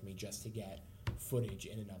around with me just to get footage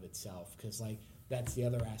in and of itself. Because like that's the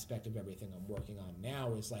other aspect of everything I'm working on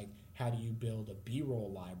now is like, how do you build a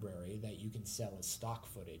B-roll library that you can sell as stock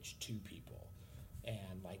footage to people,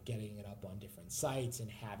 and like getting it up on different sites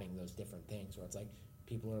and having those different things where it's like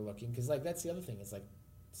people are looking, because like that's the other thing, is like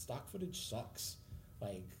stock footage sucks.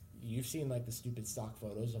 Like you've seen like the stupid stock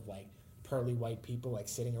photos of like pearly white people like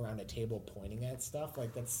sitting around a table pointing at stuff.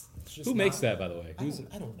 Like that's just Who makes that, by the way?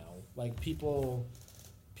 I don't know. Like people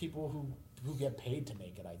who get paid to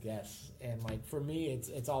make it, I guess. And like for me,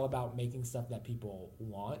 it's all about making stuff that people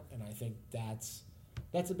want, and I think that's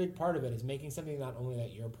a big part of it, is making something not only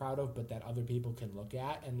that you're proud of, but that other people can look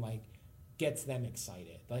at and like gets them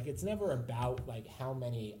excited. Like it's never about like how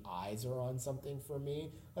many eyes are on something for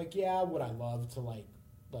me. Like yeah, would I love to like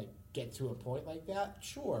get to a point like that?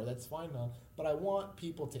 Sure, that's fine though. But I want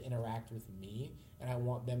people to interact with me, and I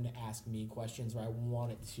want them to ask me questions, or I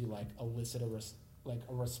want it to like elicit a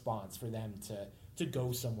response for them to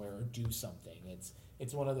go somewhere or do something.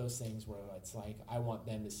 It's one of those things where it's like I want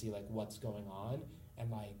them to see like what's going on, and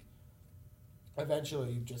like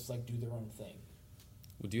eventually just like do their own thing.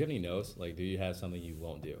 Well, do you have any no's? Like, do you have something you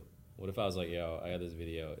won't do? What if I was like, yo, I got this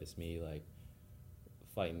video, it's me like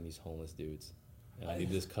fighting these homeless dudes, and I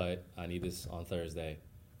need this cut, I need this on Thursday,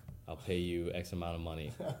 I'll pay you X amount of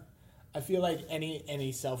money. I feel like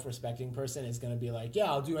any self-respecting person is going to be like, yeah,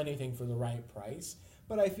 I'll do anything for the right price.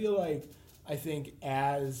 But I think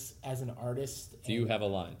as an artist, Do you have a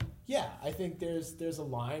line? Yeah, I think there's a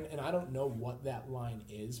line, and I don't know what that line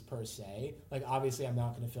is per se. Like obviously, I'm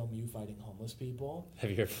not going to film you fighting homeless people. Have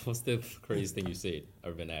you heard, what's the craziest thing you've seen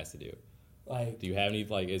or been asked to do? Like, do you have any,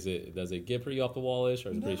 like, does it get pretty off the wall-ish,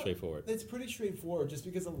 or is it pretty straightforward? It's pretty straightforward, just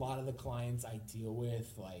because a lot of the clients I deal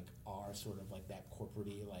with like are sort of like that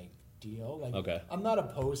corporate-y like deal. Like, okay. I'm not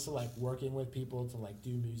opposed to like working with people to like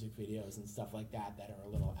do music videos and stuff like that are a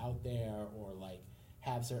little out there, or like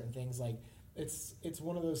have certain things. Like it's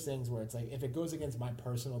one of those things where it's like if it goes against my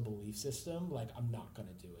personal belief system, like I'm not gonna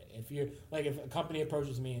do it. If a company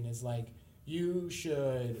approaches me and is like, you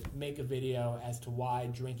should make a video as to why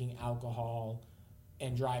drinking alcohol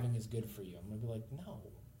and driving is good for you, I'm gonna be like, no.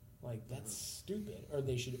 Like that's stupid.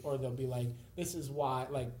 Or they'll be like, this is why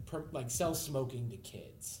like sell smoking to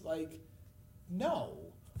kids. Like,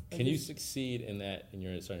 no. Can you succeed in that in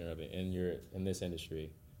this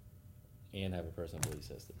industry and have a personal belief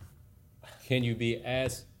system? Can you be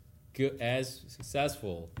as good as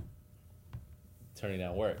successful turning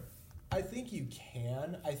down work? I think you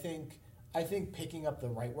can. I think picking up the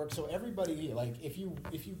right work. So everybody, like if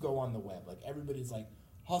you go on the web, like everybody's like,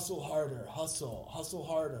 hustle harder, hustle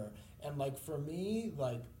harder. And like for me,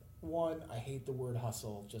 like one, I hate the word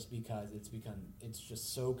hustle just because it's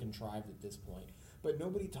just so contrived at this point. But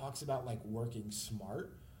nobody talks about like working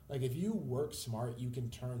smart. Like if you work smart, you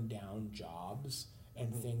can turn down jobs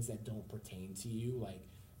and things that don't pertain to you. Like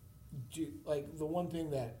the one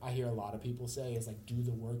thing that I hear a lot of people say is like, do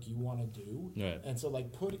the work you want to do. Right. And so like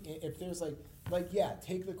if there's like yeah,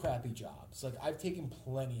 take the crappy jobs. Like I've taken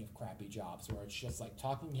plenty of crappy jobs where it's just like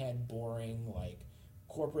talking head, boring, like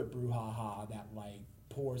corporate brouhaha that like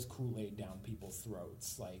pours Kool-Aid down people's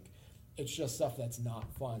throats. Like it's just stuff that's not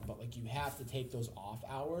fun, but like you have to take those off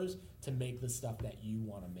hours to make the stuff that you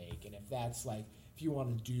want to make. And if that's like if you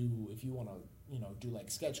want to do like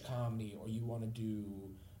sketch comedy, or you want to do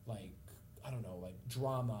like, I don't know, like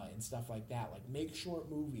drama and stuff like that, like make short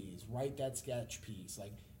movies, write that sketch piece,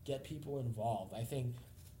 like get people involved. I think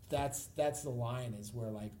that's the line, is where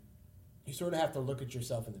like you sort of have to look at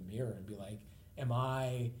yourself in the mirror and be like, am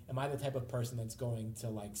I the type of person that's going to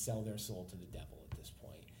like sell their soul to the devil at this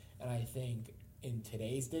point? And I think in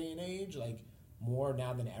today's day and age, like more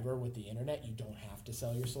now than ever with the internet, you don't have to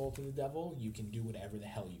sell your soul to the devil. You can do whatever the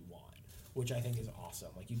hell you want, which I think is awesome.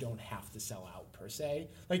 Like you don't have to sell out per se.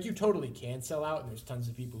 Like you totally can sell out, and there's tons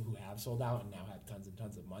of people who have sold out and now have tons and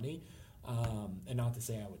tons of money. And not to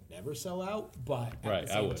say I would never sell out, but at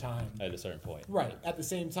the same time, at a certain point. Right. At the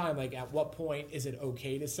same time, like at what point is it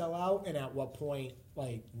okay to sell out, and at what point,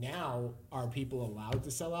 like now, are people allowed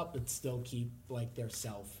to sell out but still keep like their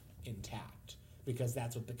self intact? Because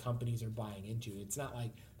that's what the companies are buying into. It's not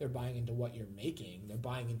like they're buying into what you're making; they're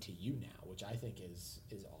buying into you now, which I think is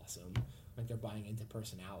awesome. Like they're buying into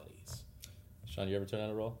personalities. Shaun, you ever turn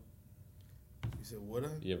down a role? You said would I?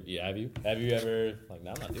 Yeah, have you? Have you ever like?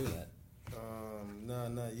 No, I'm not doing that. No,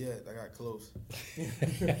 not yet. I got close.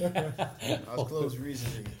 I was close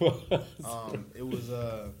recently. It was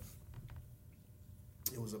a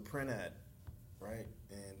print ad, right?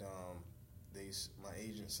 And my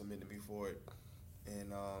agent submitted me for it,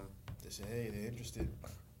 and they said, hey, they're interested.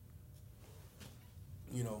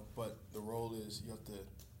 You know, but the role is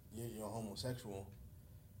you're homosexual.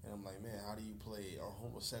 And I'm like, man, how do you play a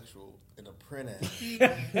homosexual in a print ad?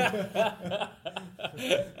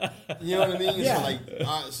 You know what I mean? Yeah.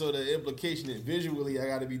 So the implication is visually I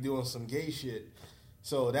got to be doing some gay shit.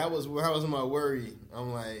 So that was my worry.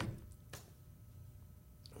 I'm like,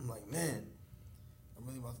 man, I'm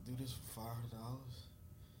really about to do this for $500,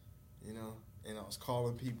 you know? And I was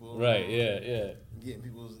calling people, right? Yeah. Getting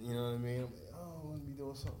people's, you know what I mean? I'm like, oh, I want to be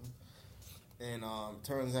doing something. And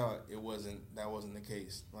turns out that wasn't the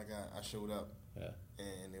case. Like I showed up,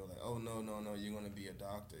 and they were like, "Oh no, you're gonna be a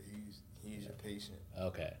doctor. He's your patient."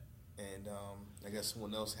 Okay. And I guess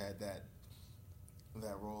someone else had that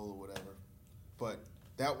role or whatever. But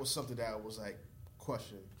that was something that I was like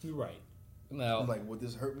questioning. You're right. Now, I'm like, would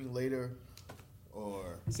this hurt me later?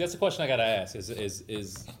 Or see, that's the question I gotta ask.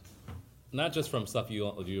 Is not just from stuff you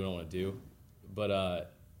don't want to do,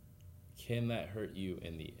 but can that hurt you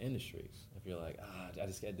in the industry? If you're like, I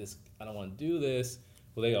just get this, I don't want to do this.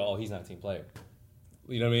 Well, they go, oh, he's not a team player.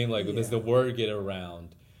 You know what I mean? Like, does the word get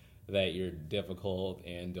around that you're difficult,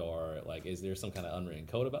 and or like, is there some kind of unwritten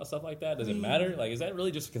code about stuff like that? Does it matter? Like, is that really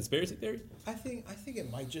just a conspiracy theory? I think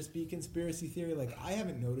it might just be conspiracy theory. Like, I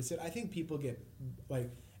haven't noticed it. I think people get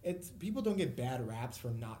people don't get bad raps for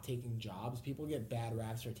not taking jobs. People get bad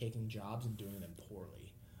raps for taking jobs and doing them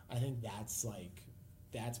poorly. I think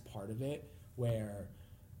that's part of it, where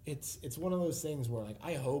it's one of those things where like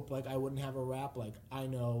I hope like I wouldn't have a rap. Like I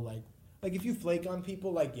know like if you flake on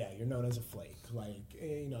people, like yeah, you're known as a flake. Like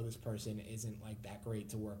you know, this person isn't like that great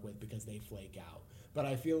to work with because they flake out. But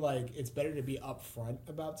I feel like it's better to be upfront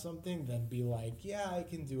about something than be like, yeah, I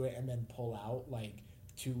can do it, and then pull out like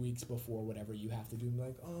 2 weeks before whatever you have to do. And be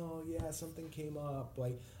like, oh yeah, something came up.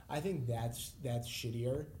 Like I think that's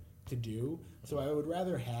shittier to do. So I would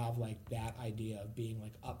rather have like that idea of being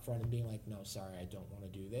like upfront and being like, no, sorry, I don't want to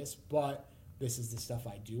do this, but this is the stuff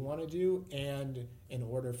I do want to do, and in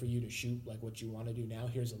order for you to shoot like what you want to do now,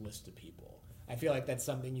 here's a list of people. I feel like that's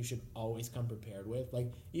something you should always come prepared with.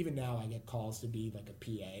 Like even now I get calls to be like a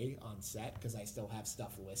PA on set because I still have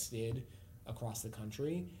stuff listed across the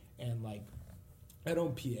country, and like I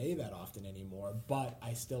don't PA that often anymore, but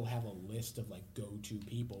I still have a list of like go-to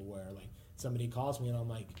people where like somebody calls me and I'm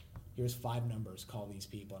like, here's 5 numbers, call these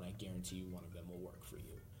people, and I guarantee you one of them will work for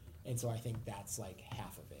you. And so I think that's like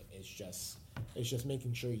half of it. It's just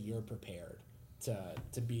making sure you're prepared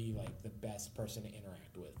to be like the best person to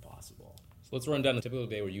interact with possible. So let's run down a typical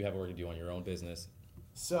day where you have work to do on your own business.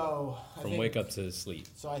 So from wake up to sleep.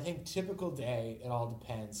 So I think typical day, it all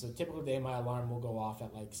depends. So typical day, my alarm will go off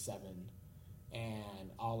at like 7,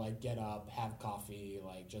 and I'll like get up, have coffee,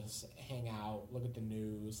 like just hang out, look at the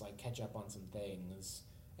news, like catch up on some things,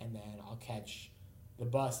 and then I'll catch the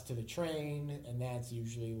bus to the train, and that's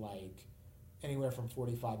usually like anywhere from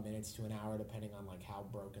 45 minutes to an hour, depending on like how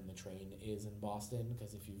broken the train is in Boston,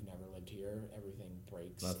 because if you've never lived here, everything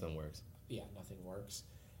breaks. Nothing works. Yeah, nothing works.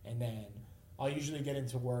 And then I'll usually get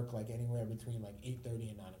into work like anywhere between like 8:30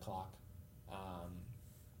 and 9 o'clock.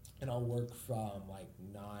 And I'll work from like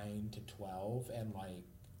 9 to 12, and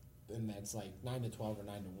that's like 9 to 12 or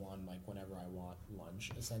 9 to 1, like whenever I want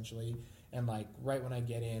lunch, essentially. And like right when I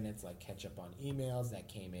get in, it's like catch up on emails that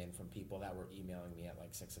came in from people that were emailing me at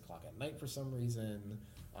like 6 o'clock at night for some reason,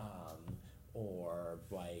 or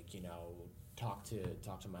like, you know, talk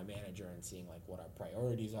to my manager and seeing like what our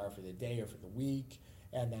priorities are for the day or for the week,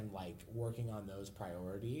 and then like working on those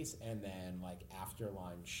priorities. And then like after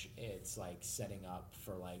lunch, it's like setting up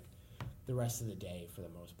for like the rest of the day for the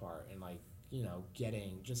most part, and like, you know,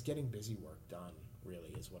 getting busy work done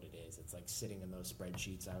really is what it is. It's like sitting in those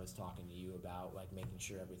spreadsheets I was talking to you about, like making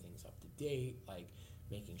sure everything's up to date, like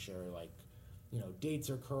making sure like, you know, dates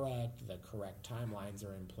are correct, the correct timelines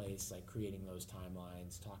are in place, like creating those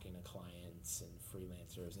timelines, talking to clients and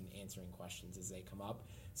freelancers and answering questions as they come up.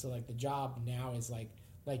 So like the job now is like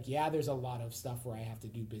yeah, there's a lot of stuff where I have to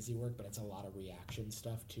do busy work, but it's a lot of reaction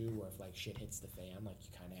stuff too, where if like shit hits the fan, like you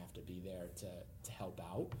kind of have to be there to help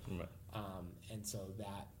out. Right. And so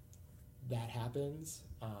that happens.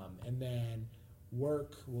 And then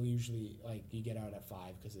work will usually, like, you get out at 5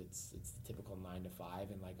 because it's the typical 9 to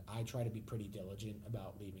 5, and like I try to be pretty diligent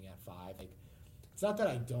about leaving at 5. Like, it's not that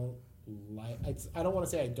I don't I don't want to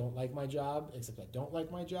say I don't like my job, except I don't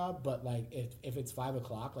like my job, but like if it's 5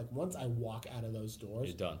 o'clock, like once I walk out of those doors,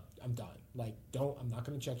 you're done. I'm done. Like, I'm not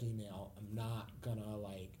gonna check email, I'm not gonna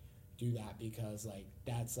like do that, because like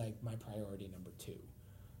that's like my priority number 2.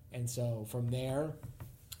 And so from there,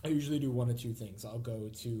 I usually do one of two things. I'll go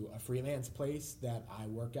to a freelance place that I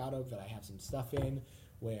work out of, that I have some stuff in,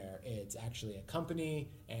 where it's actually a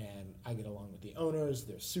company and I get along with the owners.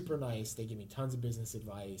 They're super nice. They give me tons of business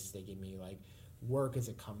advice. They give me like work as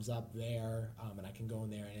it comes up there, and I can go in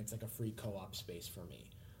there, and it's like a free co-op space for me.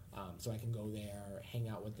 So I can go there, hang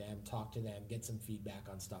out with them, talk to them, get some feedback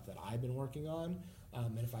on stuff that I've been working on.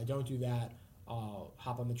 And if I don't do that, I'll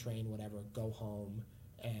hop on the train, whatever, go home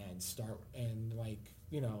and start and like,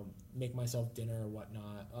 you know, make myself dinner or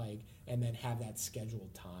whatnot, like, and then have that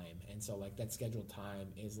scheduled time. And so like that scheduled time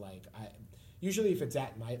is like, usually if it's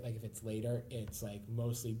at night, like if it's later, it's like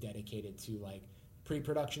mostly dedicated to like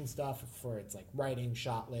pre-production stuff for it's like writing,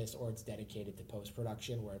 shot list, or it's dedicated to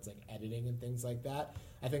post-production where it's like editing and things like that.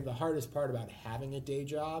 I think the hardest part about having a day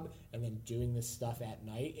job and then doing this stuff at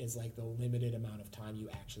night is like the limited amount of time you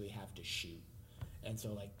actually have to shoot. And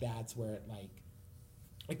so like that's where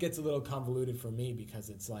it gets a little convoluted for me, because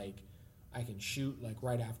it's like I can shoot like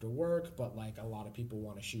right after work, but like a lot of people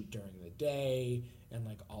want to shoot during the day and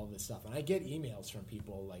like all this stuff. And I get emails from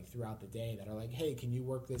people like throughout the day that are like, hey, can you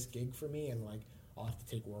work this gig for me? And like I'll have to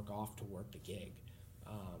take work off to work the gig.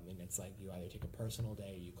 And it's like you either take a personal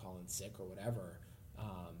day, you call in sick or whatever.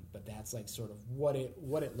 But that's like sort of what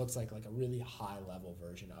it looks like a really high level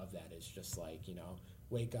version of that is just like, you know,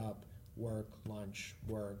 wake up, work, lunch,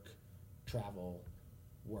 work, travel,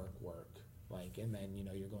 work, like, and then, you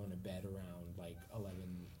know, you're going to bed around like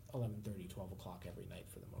 11:30, 12 o'clock every night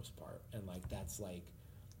for the most part. And like that's like,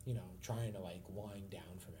 you know, trying to like wind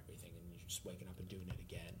down from everything, and you're just waking up and doing it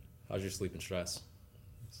again. How's your sleep and stress?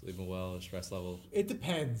 Sleeping well, stress level? It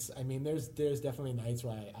depends. I mean, there's definitely nights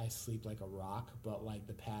where I sleep like a rock, but like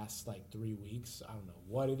the past like 3 weeks, I don't know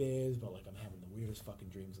what it is, but like I'm having the weirdest fucking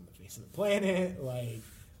dreams on the face of the planet, like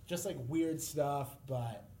just like weird stuff.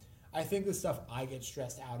 But I think the stuff I get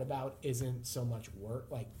stressed out about isn't so much work,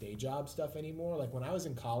 like day job stuff anymore. Like when I was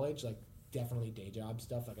in college, like definitely day job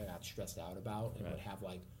stuff, like I got stressed out about and would have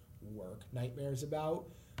like work nightmares about.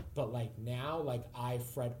 But like now, like I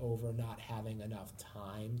fret over not having enough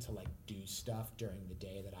time to like do stuff during the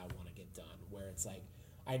day that I want to get done, where it's like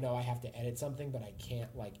I know I have to edit something, but I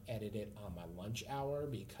can't like edit it on my lunch hour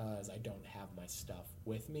because I don't have my stuff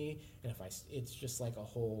with me. And it's just like a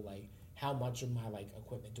whole like, how much of my like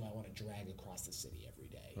equipment do I want to drag across the city every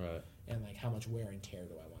day? Right. And like how much wear and tear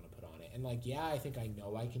do I want to put on it? And like, yeah, I think I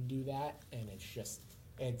know I can do that, and it's just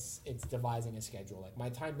it's devising a schedule. Like my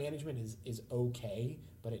time management is okay,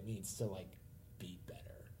 but it needs to like be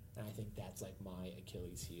better. And I think that's like my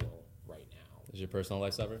Achilles heel right now. Is your personal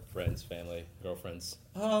life separate? Friends, family, girlfriends?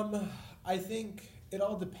 I think it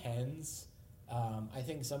all depends. I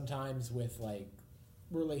think sometimes with like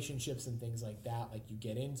relationships and things like that, like you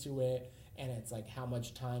get into it and it's like how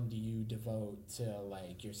much time do you devote to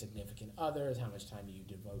like your significant others, how much time do you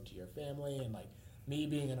devote to your family. And like me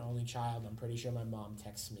being an only child, I'm pretty sure my mom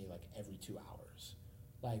texts me like every 2 hours,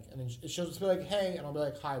 like, and then she'll just be like, hey, and I'll be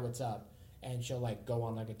like, hi, what's up? And she'll like go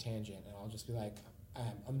on like a tangent, and I'll just be like,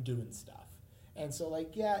 I'm doing stuff. And so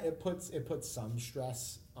like, yeah, it puts some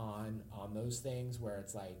stress on those things where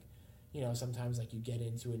it's like, you know, sometimes like you get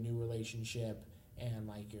into a new relationship and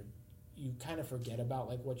like you kind of forget about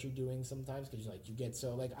like what you're doing sometimes, because like you get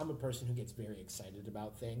so like, I'm a person who gets very excited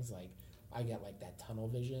about things. Like I get like that tunnel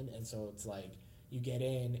vision, and so it's like you get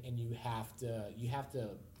in and you have to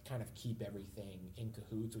kind of keep everything in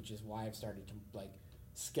cahoots, which is why I've started to like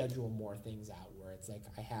schedule more things out where it's like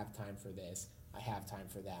I have time for this, I have time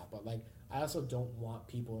for that, but like I also don't want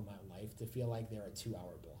people in my life to feel like they're a 2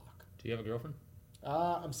 hour block. Do you have a girlfriend?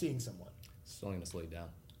 I'm seeing someone. Still going to slow you down.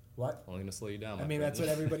 What? Only gonna slow you down. I mean, friend. that's what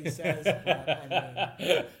everybody says. But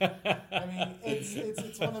I mean,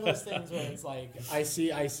 it's one of those things where it's like I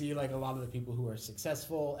see like a lot of the people who are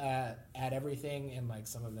successful at everything, and like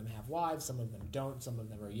some of them have wives, some of them don't, some of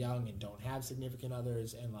them are young and don't have significant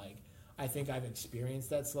others, and like I think I've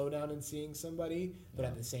experienced that slowdown in seeing somebody, but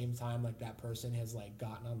at the same time, like that person has like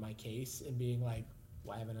gotten on my case and being like,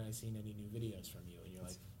 why haven't I seen any new videos from you? And you're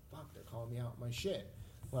like, fuck, they're calling me out my shit.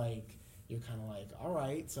 Like, you're kind of like, all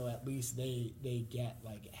right, so at least they get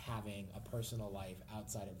like having a personal life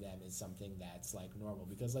outside of them is something that's like normal.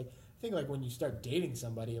 Because like I think like when you start dating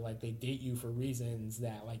somebody, like they date you for reasons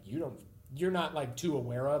that like you're not like too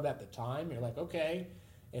aware of at the time. You're like, okay.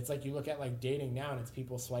 It's like you look at like dating now and it's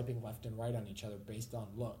people swiping left and right on each other based on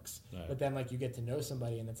looks. Right. But then like you get to know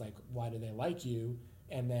somebody and it's like, why do they like you?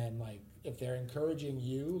 And then like if they're encouraging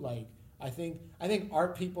you, like I think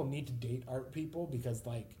art people need to date art people because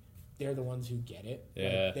like they're the ones who get it.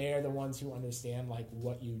 Yeah. Like, they're the ones who understand like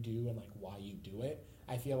what you do and like why you do it.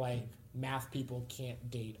 I feel like math people can't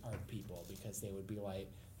date art people because they would be like,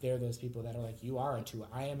 they're those people that are like,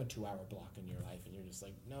 I am a 2-hour block in your life, and you're just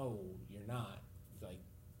like, no, you're not. Like,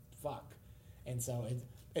 fuck. And so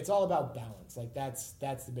it's all about balance. Like that's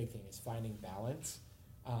the big thing, is finding balance.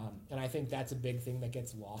 And I think that's a big thing that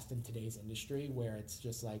gets lost in today's industry, where it's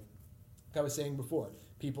just like I was saying before,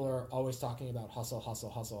 people are always talking about hustle, hustle,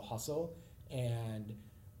 hustle, hustle, and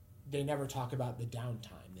they never talk about the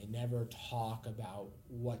downtime. They never talk about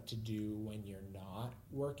what to do when you're not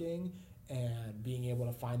working, and being able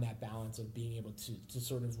to find that balance of being able to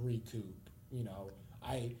sort of recoup.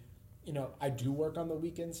 I do work on the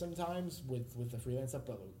weekends sometimes with the freelance stuff,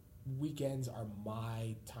 but weekends are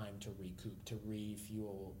my time to recoup, to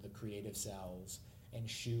refuel the creative cells and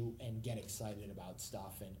shoot and get excited about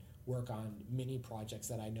stuff and work on mini projects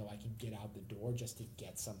that I know I can get out the door just to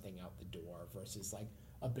get something out the door versus like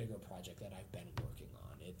a bigger project that I've been working on.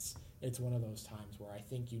 It's one of those times where I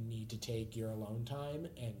think you need to take your alone time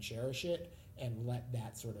and cherish it and let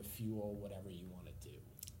that sort of fuel whatever you want to do.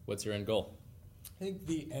 What's your end goal? I think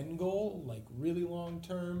the end goal, like really long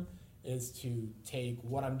term, is to take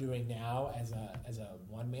what I'm doing now as a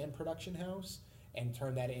one-man production house and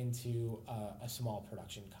turn that into a small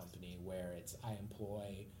production company where I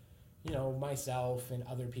employ, myself and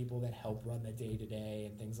other people that help run the day-to-day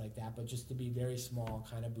and things like that, but just to be very small,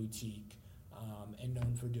 kind of boutique, and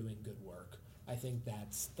known for doing good work. I think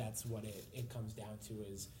that's what it comes down to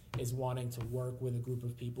is wanting to work with a group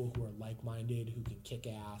of people who are like-minded, who can kick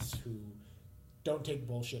ass, who don't take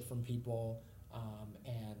bullshit from people,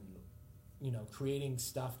 and creating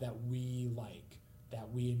stuff that we like, that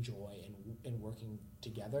we enjoy, and working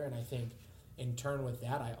together. And I think in turn with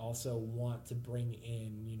that, I also want to bring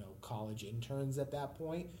in college interns at that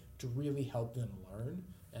point to really help them learn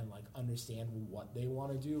and like understand what they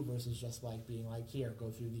want to do versus just like being like, here, go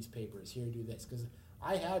through these papers, here, do this. Because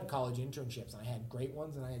I had college internships and I had great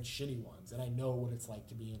ones and I had shitty ones, and I know what it's like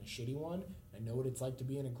to be in a shitty one. I know what it's like to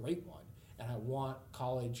be in a great one. And I want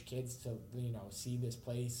college kids to, see this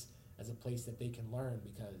place as a place that they can learn,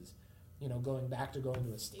 because, going back to going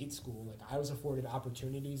to a state school, like I was afforded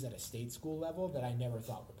opportunities at a state school level that I never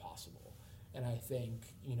thought were possible. And I think,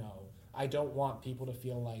 I don't want people to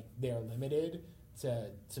feel like they're limited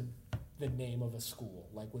to the name of a school.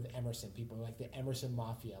 Like with Emerson, people are like the Emerson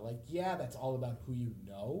Mafia. Like, yeah, that's all about who you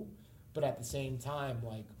know, but at the same time,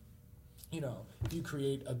 like, if you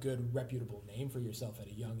create a good, reputable name for yourself at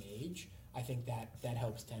a young age, I think that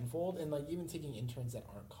helps tenfold. And like even taking interns that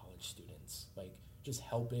aren't college students, like just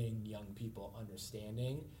helping young people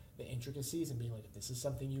understanding the intricacies and being like, if this is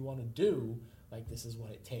something you want to do, like this is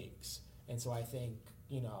what it takes. And so I think,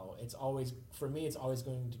 it's always, for me, it's always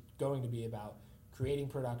going to be about creating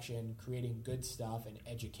production, creating good stuff, and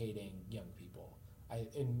educating young people.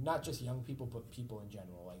 And not just young people, but people in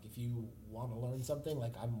general. Like if you want to learn something,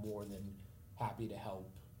 like I'm more than happy to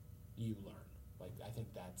help you learn. Like I think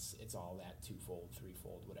it's all that twofold,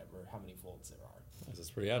 threefold, whatever, how many folds there are.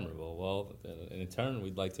 That's pretty admirable. Well, in turn,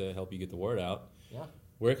 we'd like to help you get the word out. Yeah.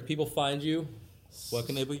 Where can people find you? What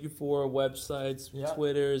can they book you for? Websites,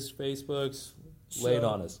 Twitters, Facebooks? Lay it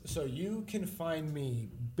on us. So you can find me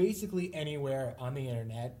basically anywhere on the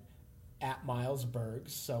internet at Miles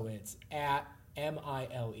Bergs. So it's at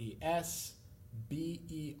MilesBergs.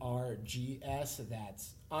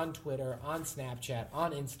 That's on Twitter, on Snapchat,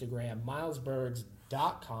 on Instagram,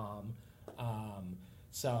 milesbergs.com.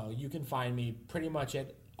 So you can find me pretty much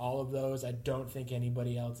at all of those. I don't think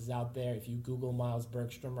anybody else is out there. If you Google Miles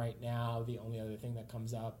Bergstrom right now, the only other thing that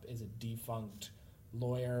comes up is a defunct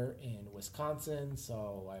lawyer in Wisconsin.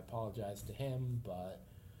 So I apologize to him, but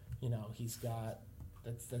he's got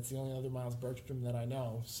That's the only other Miles Bergstrom that I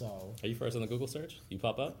know. So Are you first on the Google search? You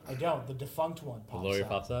pop up? I don't. The defunct one pops up. The lawyer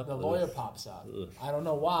pops up? The lawyer pops up. Ugh. I don't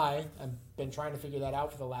know why. I've been trying to figure that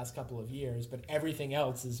out for the last couple of years, but everything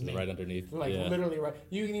else is me. Right underneath. Like Yeah. literally right.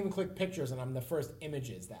 You can even click pictures, and I'm the first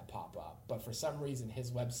images that pop up. But for some reason, his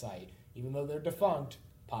website, even though they're defunct,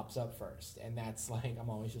 pops up first, and that's like I'm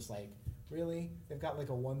always just like, really? They've got like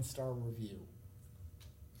a 1-star review.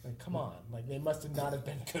 Like, come on! Like they must have not have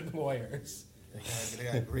been good lawyers. They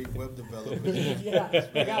got great web developers. Yeah,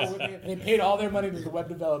 they paid all their money to the web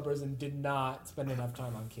developers and did not spend enough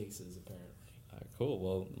time on cases, apparently. All right, cool.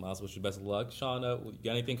 Well, Miles, wish you best of luck. Shaun, you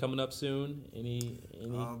got anything coming up soon? Any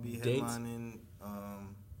I'll be dates? headlining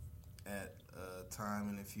at a time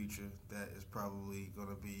in the future that is probably going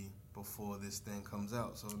to be before this thing comes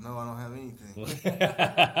out. So, no, I don't have anything.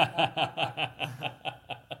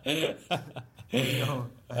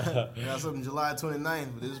 I got something July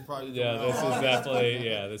 29th, but this is probably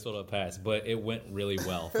this will pass. But it went really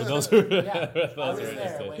well for those who Yeah, I was are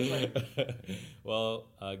there. interested. Well,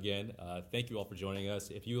 again, thank you all for joining us.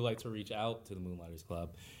 If you would like to reach out to the Moonlighters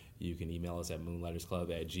Club, you can email us at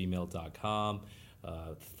moonlightersclub@gmail.com.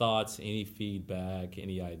 Thoughts, any feedback,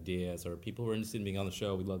 any ideas, or people who are interested in being on the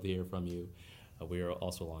show, we'd love to hear from you. We are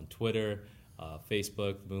also on Twitter,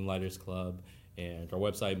 Facebook, Moonlighters Club, and our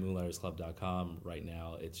website, moonlightersclub.com. Right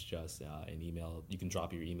now, it's just an email. You can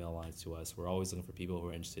drop your email lines to us. We're always looking for people who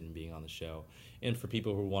are interested in being on the show. And for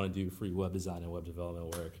people who want to do free web design and web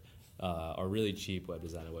development work, or really cheap web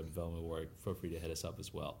design and web development work, feel free to hit us up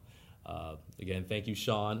as well. Again, thank you,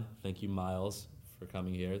 Shaun. Thank you, Miles, for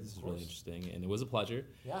coming here. This is really interesting, and it was a pleasure.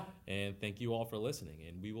 Yeah. And thank you all for listening,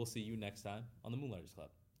 and we will see you next time on the Moonlighters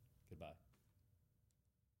Club. Goodbye.